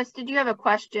 Carlos, did you have a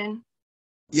question?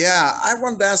 Yeah, I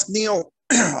wanted to ask Neal,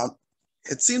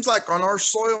 it seems like on our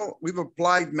soil, we've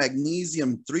applied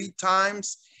magnesium 3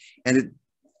 times and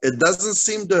it doesn't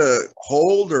seem to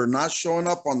hold or not showing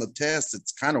up on the test.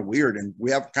 It's kind of weird. And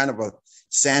we have kind of a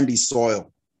sandy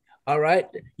soil. All right.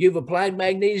 You've applied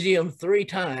magnesium 3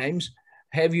 times.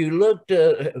 Have you looked,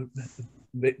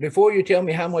 before you tell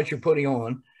me how much you're putting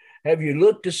on, have you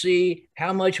looked to see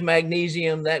how much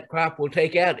magnesium that crop will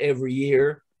take out every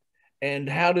year? And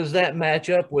how does that match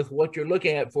up with what you're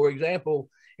looking at? For example,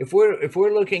 if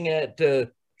we're looking at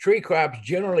tree crops,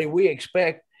 generally we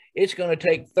expect it's going to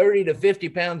take 30 to 50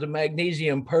 pounds of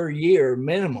magnesium per year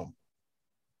minimum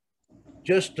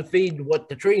just to feed what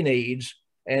the tree needs.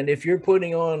 And if you're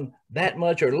putting on that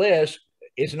much or less,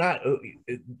 it's not,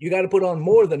 you got to put on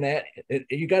more than that.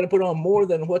 You got to put on more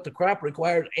than what the crop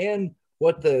requires and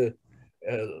what the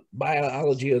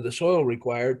biology of the soil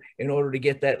required in order to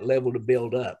get that level to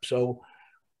build up. So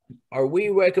are we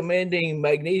recommending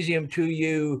magnesium to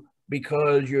you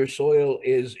because your soil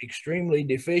is extremely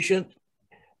deficient?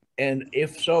 And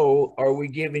if so, are we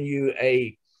giving you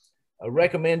a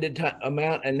recommended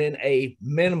amount and then a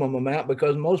minimum amount?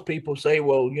 Because most people say,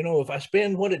 well, you know, if I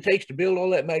spend what it takes to build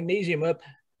all that magnesium up,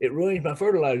 it ruins my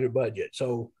fertilizer budget.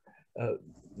 So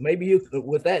maybe you,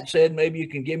 with that said, maybe you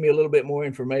can give me a little bit more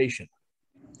information.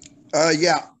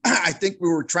 Yeah, I think we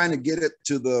were trying to get it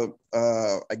to the,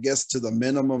 I guess, to the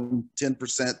minimum 10%,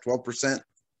 12%.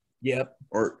 Yep.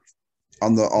 Or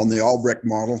on the Albrecht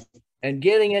model. And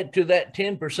getting it to that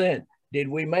 10%, did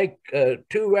we make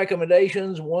 2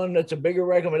 recommendations? One that's a bigger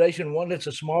recommendation, one that's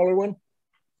a smaller one?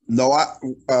 No, I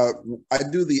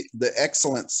do the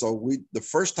excellence. So the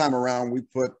first time around we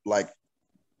put like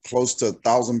close to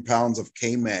 1,000 pounds of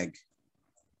K-Mag.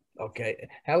 Okay,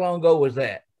 how long ago was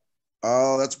that?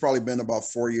 That's probably been about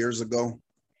 4 years ago.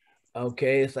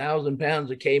 Okay, 1,000 pounds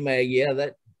of K-Mag. Yeah,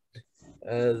 that.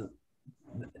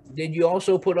 Did you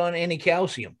also put on any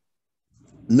calcium?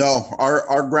 No,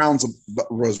 our grounds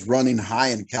was running high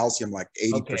in calcium, like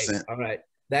 80%. Okay, all right.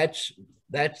 That's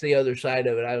the other side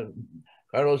of it.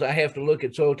 Carlos, I have to look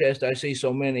at soil tests. I see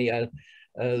so many. I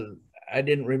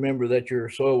didn't remember that your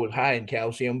soil was high in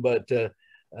calcium, but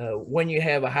when you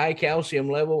have a high calcium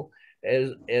level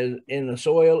as in the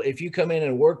soil, if you come in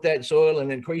and work that soil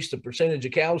and increase the percentage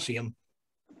of calcium,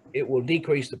 it will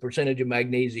decrease the percentage of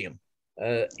magnesium.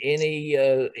 Any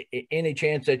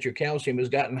chance that your calcium has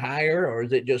gotten higher, or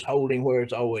is it just holding where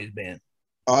it's always been?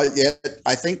 Yeah,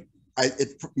 I think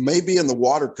it may be in the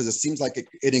water because it seems like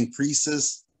it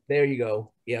increases. There you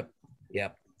go. Yep. Yeah,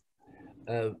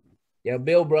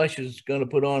 Bill Brush is going to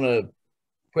put on a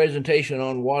presentation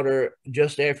on water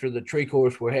just after the tree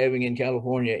course we're having in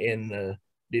California in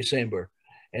December.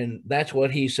 And that's what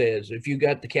he says. If you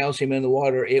got the calcium in the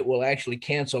water, it will actually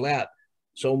cancel out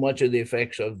so much of the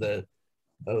effects of the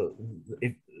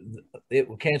it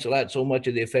will cancel out so much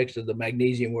of the effects of the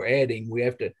magnesium we're adding. We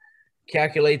have to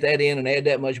calculate that in and add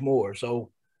that much more.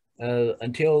 So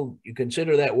until you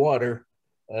consider that water,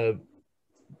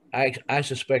 I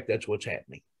suspect that's what's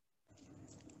happening.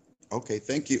 Okay,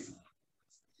 thank you.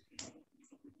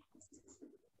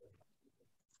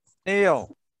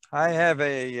 Neal, I have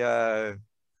a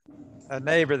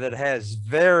neighbor that has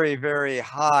very, very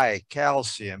high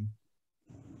calcium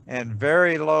and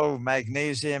very low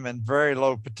magnesium and very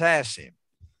low potassium.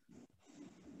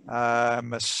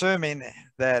 I'm assuming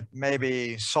that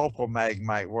maybe sulfomag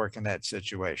might work in that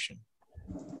situation.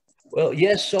 Well,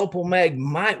 yes, sulfomag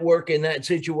might work in that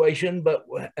situation, but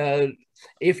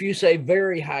if you say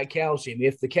very high calcium,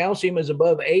 if the calcium is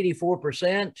above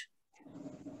 84%,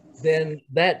 then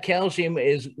that calcium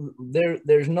is there.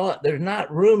 There's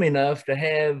not room enough to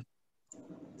have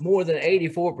more than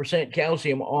 84%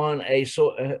 calcium on a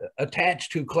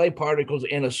attached to clay particles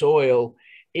in a soil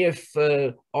if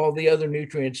all the other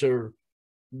nutrients are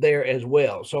there as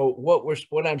well. So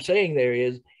what I'm saying there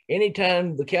is,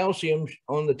 anytime the calcium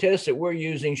on the test that we're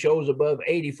using shows above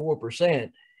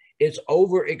 84%, it's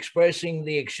overexpressing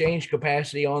the exchange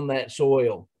capacity on that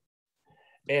soil.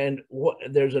 And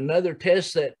there's another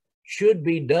test that should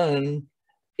be done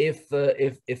if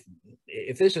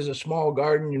this is a small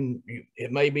garden.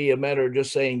 It may be a matter of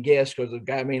just saying yes, because the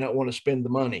guy may not want to spend the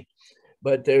money.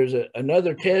 But there's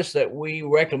another test that we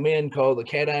recommend called the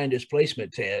cation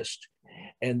displacement test.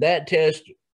 And that test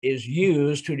is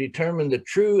used to determine the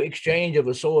true exchange of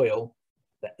a soil.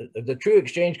 The true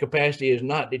exchange capacity is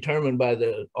not determined by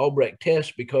the Albrecht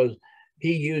test because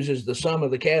he uses the sum of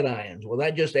the cations. Well,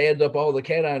 that just adds up all the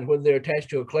cations, whether they're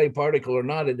attached to a clay particle or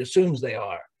not. It assumes they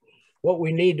are. What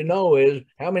we need to know is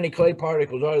how many clay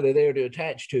particles are they there to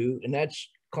attach to, and that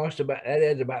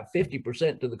adds about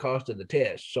 50% to the cost of the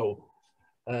test. So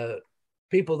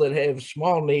people that have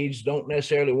small needs don't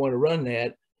necessarily want to run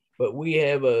that, but we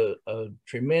have a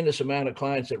tremendous amount of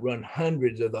clients that run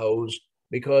hundreds of those,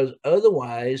 because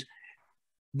otherwise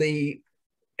that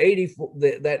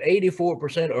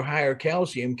 84% or higher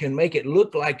calcium can make it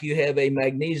look like you have a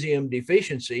magnesium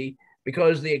deficiency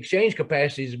because the exchange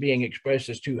capacity is being expressed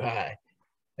as too high.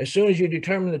 As soon as you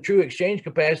determine the true exchange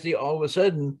capacity, all of a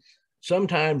sudden,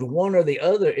 sometimes one or the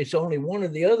other, it's only one or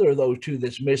the other of those two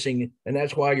that's missing, and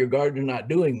that's why your garden's not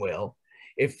doing well.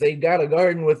 If they've got a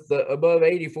garden with above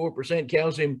 84%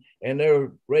 calcium and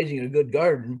they're raising a good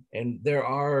garden, and there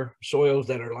are soils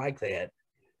that are like that,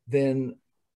 then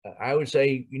I would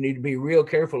say you need to be real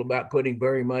careful about putting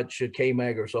very much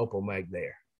K-mag or sulfomag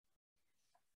there.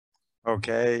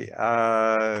 Okay.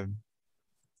 I'm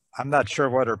not sure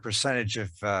what her percentage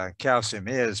of calcium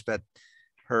is, but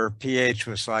her pH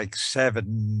was like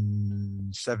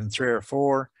 7.3 or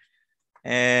 4.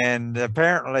 And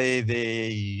apparently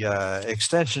the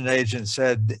extension agent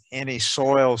said any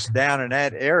soils down in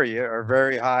that area are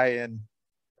very high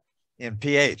in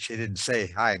pH. He didn't say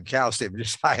high in calcium,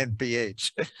 just high in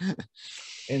pH.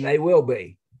 And they will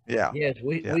be. Yeah. Yes,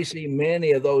 we see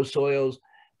many of those soils,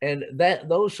 and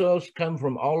those soils come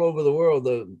from all over the world.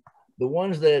 The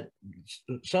ones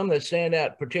some that stand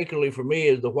out particularly for me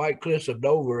is the White Cliffs of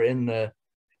Dover in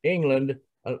England.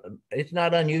 It's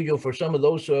not unusual for some of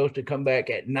those soils to come back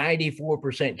at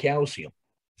 94% calcium.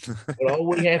 But all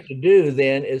we have to do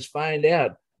then is find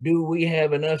out, do we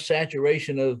have enough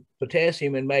saturation of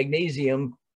potassium and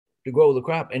magnesium to grow the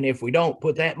crop? And if we don't,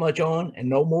 put that much on and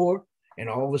no more, and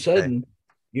all of a sudden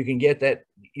you can get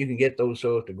those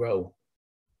soils to grow.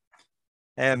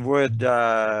 And would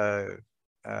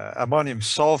ammonium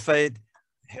sulfate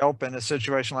help in a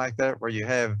situation like that, where you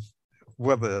have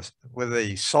with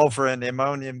the sulfur and the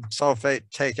ammonium sulfate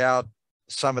take out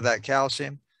some of that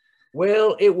calcium?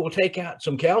 Well, it will take out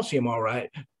some calcium, all right.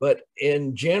 But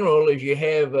in general, if you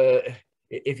have a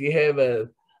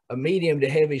medium to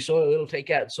heavy soil, it'll take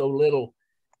out so little.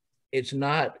 It's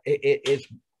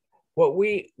what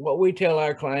we tell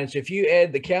our clients. If you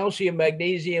add the calcium,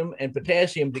 magnesium, and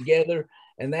potassium together,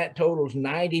 and that totals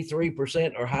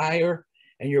 93% or higher,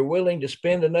 and you're willing to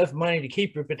spend enough money to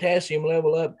keep your potassium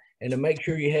level up and to make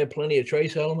sure you have plenty of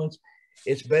trace elements,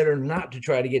 it's better not to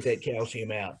try to get that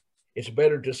calcium out. It's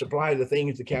better to supply the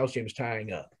things the calcium is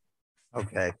tying up.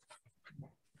 Okay.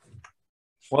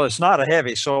 Well, it's not a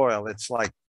heavy soil. It's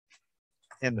like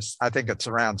I think it's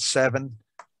around 7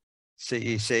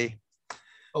 CEC.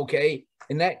 Okay.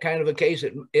 In that kind of a case,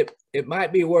 it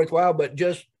might be worthwhile, but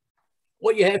just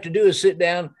what you have to do is sit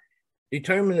down,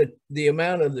 determine the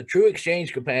amount of the true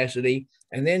exchange capacity,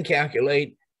 and then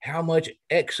calculate how much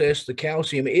excess the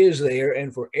calcium is there.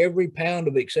 And for every pound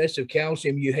of excessive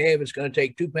calcium you have, it's going to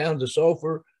take 2 pounds of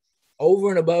sulfur over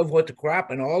and above what the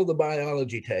crop and all the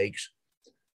biology takes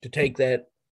to take that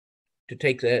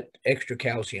extra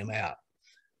calcium out.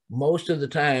 Most of the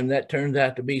time that turns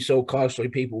out to be so costly,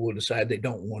 people will decide they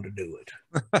don't want to do it.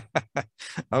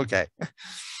 Okay.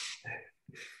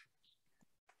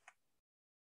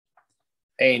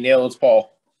 Hey, Neal, it's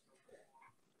Paul.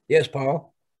 Yes,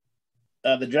 Paul.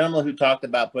 The gentleman who talked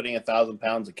about putting 1,000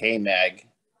 pounds of K-mag,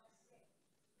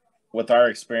 with our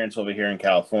experience over here in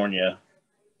California,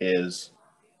 is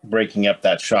breaking up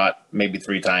that shot maybe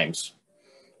 3 times.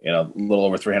 you know, a little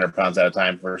over 300 pounds at a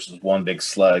time versus one big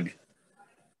slug,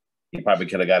 you probably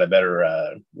could have got a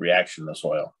better reaction in the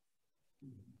soil.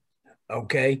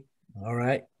 Okay. All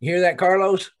right. You hear that,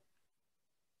 Carlos?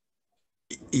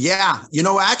 Yeah, you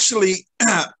know, actually,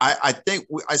 I think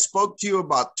I spoke to you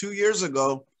about 2 years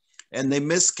ago, and they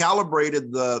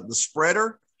miscalibrated the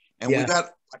spreader, and we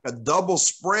got like a double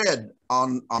spread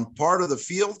on part of the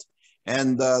field,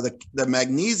 and the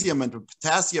magnesium and the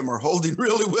potassium are holding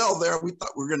really well there. We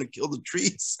thought we were going to kill the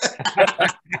trees. They're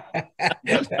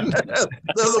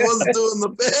the ones doing the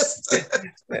best.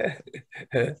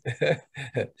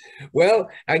 Well,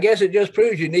 I guess it just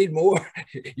proves you need more.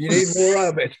 You need more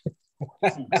of it. I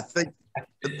think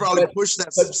it probably pushed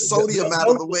that sodium out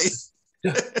of the way.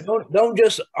 Don't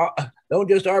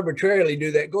just arbitrarily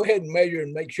do that. Go ahead and measure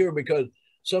and make sure, because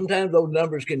sometimes those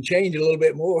numbers can change a little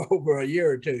bit more over a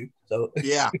year or two. So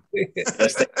yeah.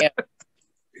 Yes, they can.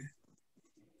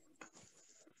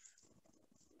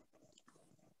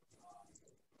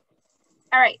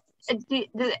 All right.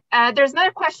 There's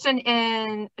another question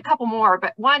in a couple more,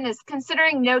 but one is,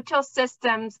 considering no-till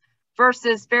systems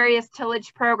versus various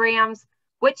tillage programs,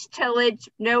 which tillage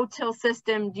no-till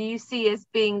system do you see as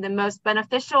being the most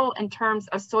beneficial in terms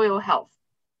of soil health?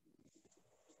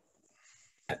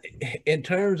 In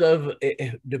terms of,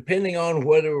 depending on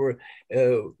whether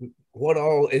what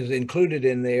all is included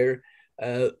in there,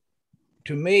 to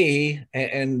me,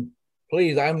 and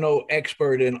please, I'm no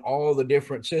expert in all the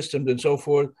different systems and so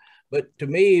forth, but to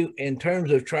me, in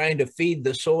terms of trying to feed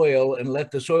the soil and let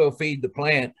the soil feed the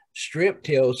plant, strip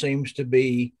till seems to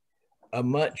be a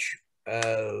much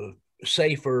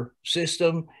safer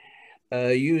system.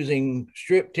 Using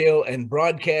strip till and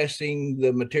broadcasting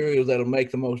the materials that'll make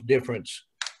the most difference,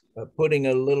 putting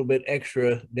a little bit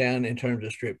extra down in terms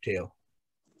of strip till.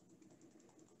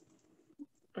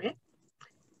 Okay.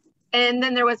 And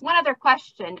then there was one other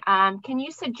question. Can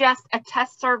you suggest a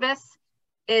test service?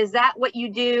 Is that what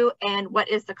you do, and what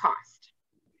is the cost?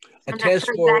 A test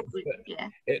sure for, exactly.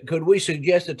 Yeah. Could we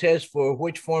suggest a test for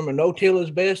which form of no-till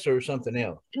is best, or something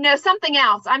else? No, something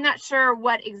else. I'm not sure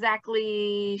what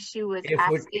exactly she was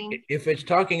asking. If it's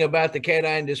talking about the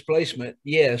cation displacement,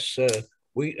 yes,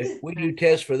 we do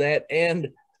tests for that. And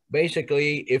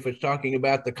basically, if it's talking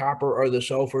about the copper or the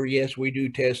sulfur, yes, we do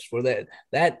tests for that.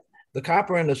 The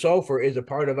copper and the sulfur is a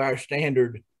part of our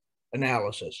standard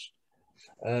analysis.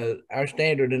 Our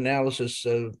standard analysis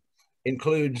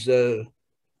includes the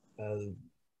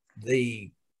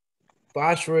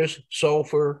phosphorus,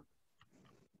 sulfur,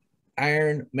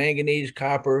 iron, manganese,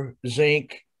 copper,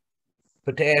 zinc,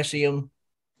 potassium,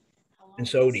 and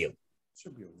sodium.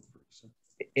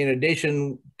 In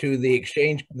addition to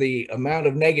the amount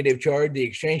of negative charge, the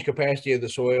exchange capacity of the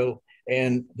soil,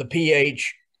 and the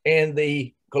pH, and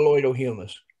the colloidal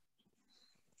humus.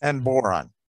 And boron.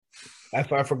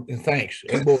 Thanks.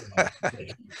 And boron.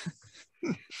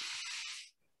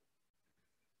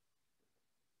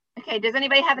 Okay, does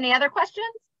anybody have any other questions?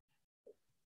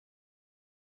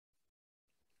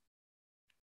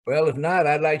 Well, if not,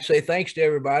 I'd like to say thanks to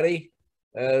everybody.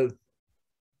 Hope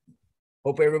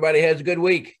everybody has a good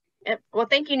week. Yep. Well,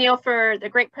 thank you, Neal, for the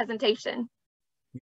great presentation.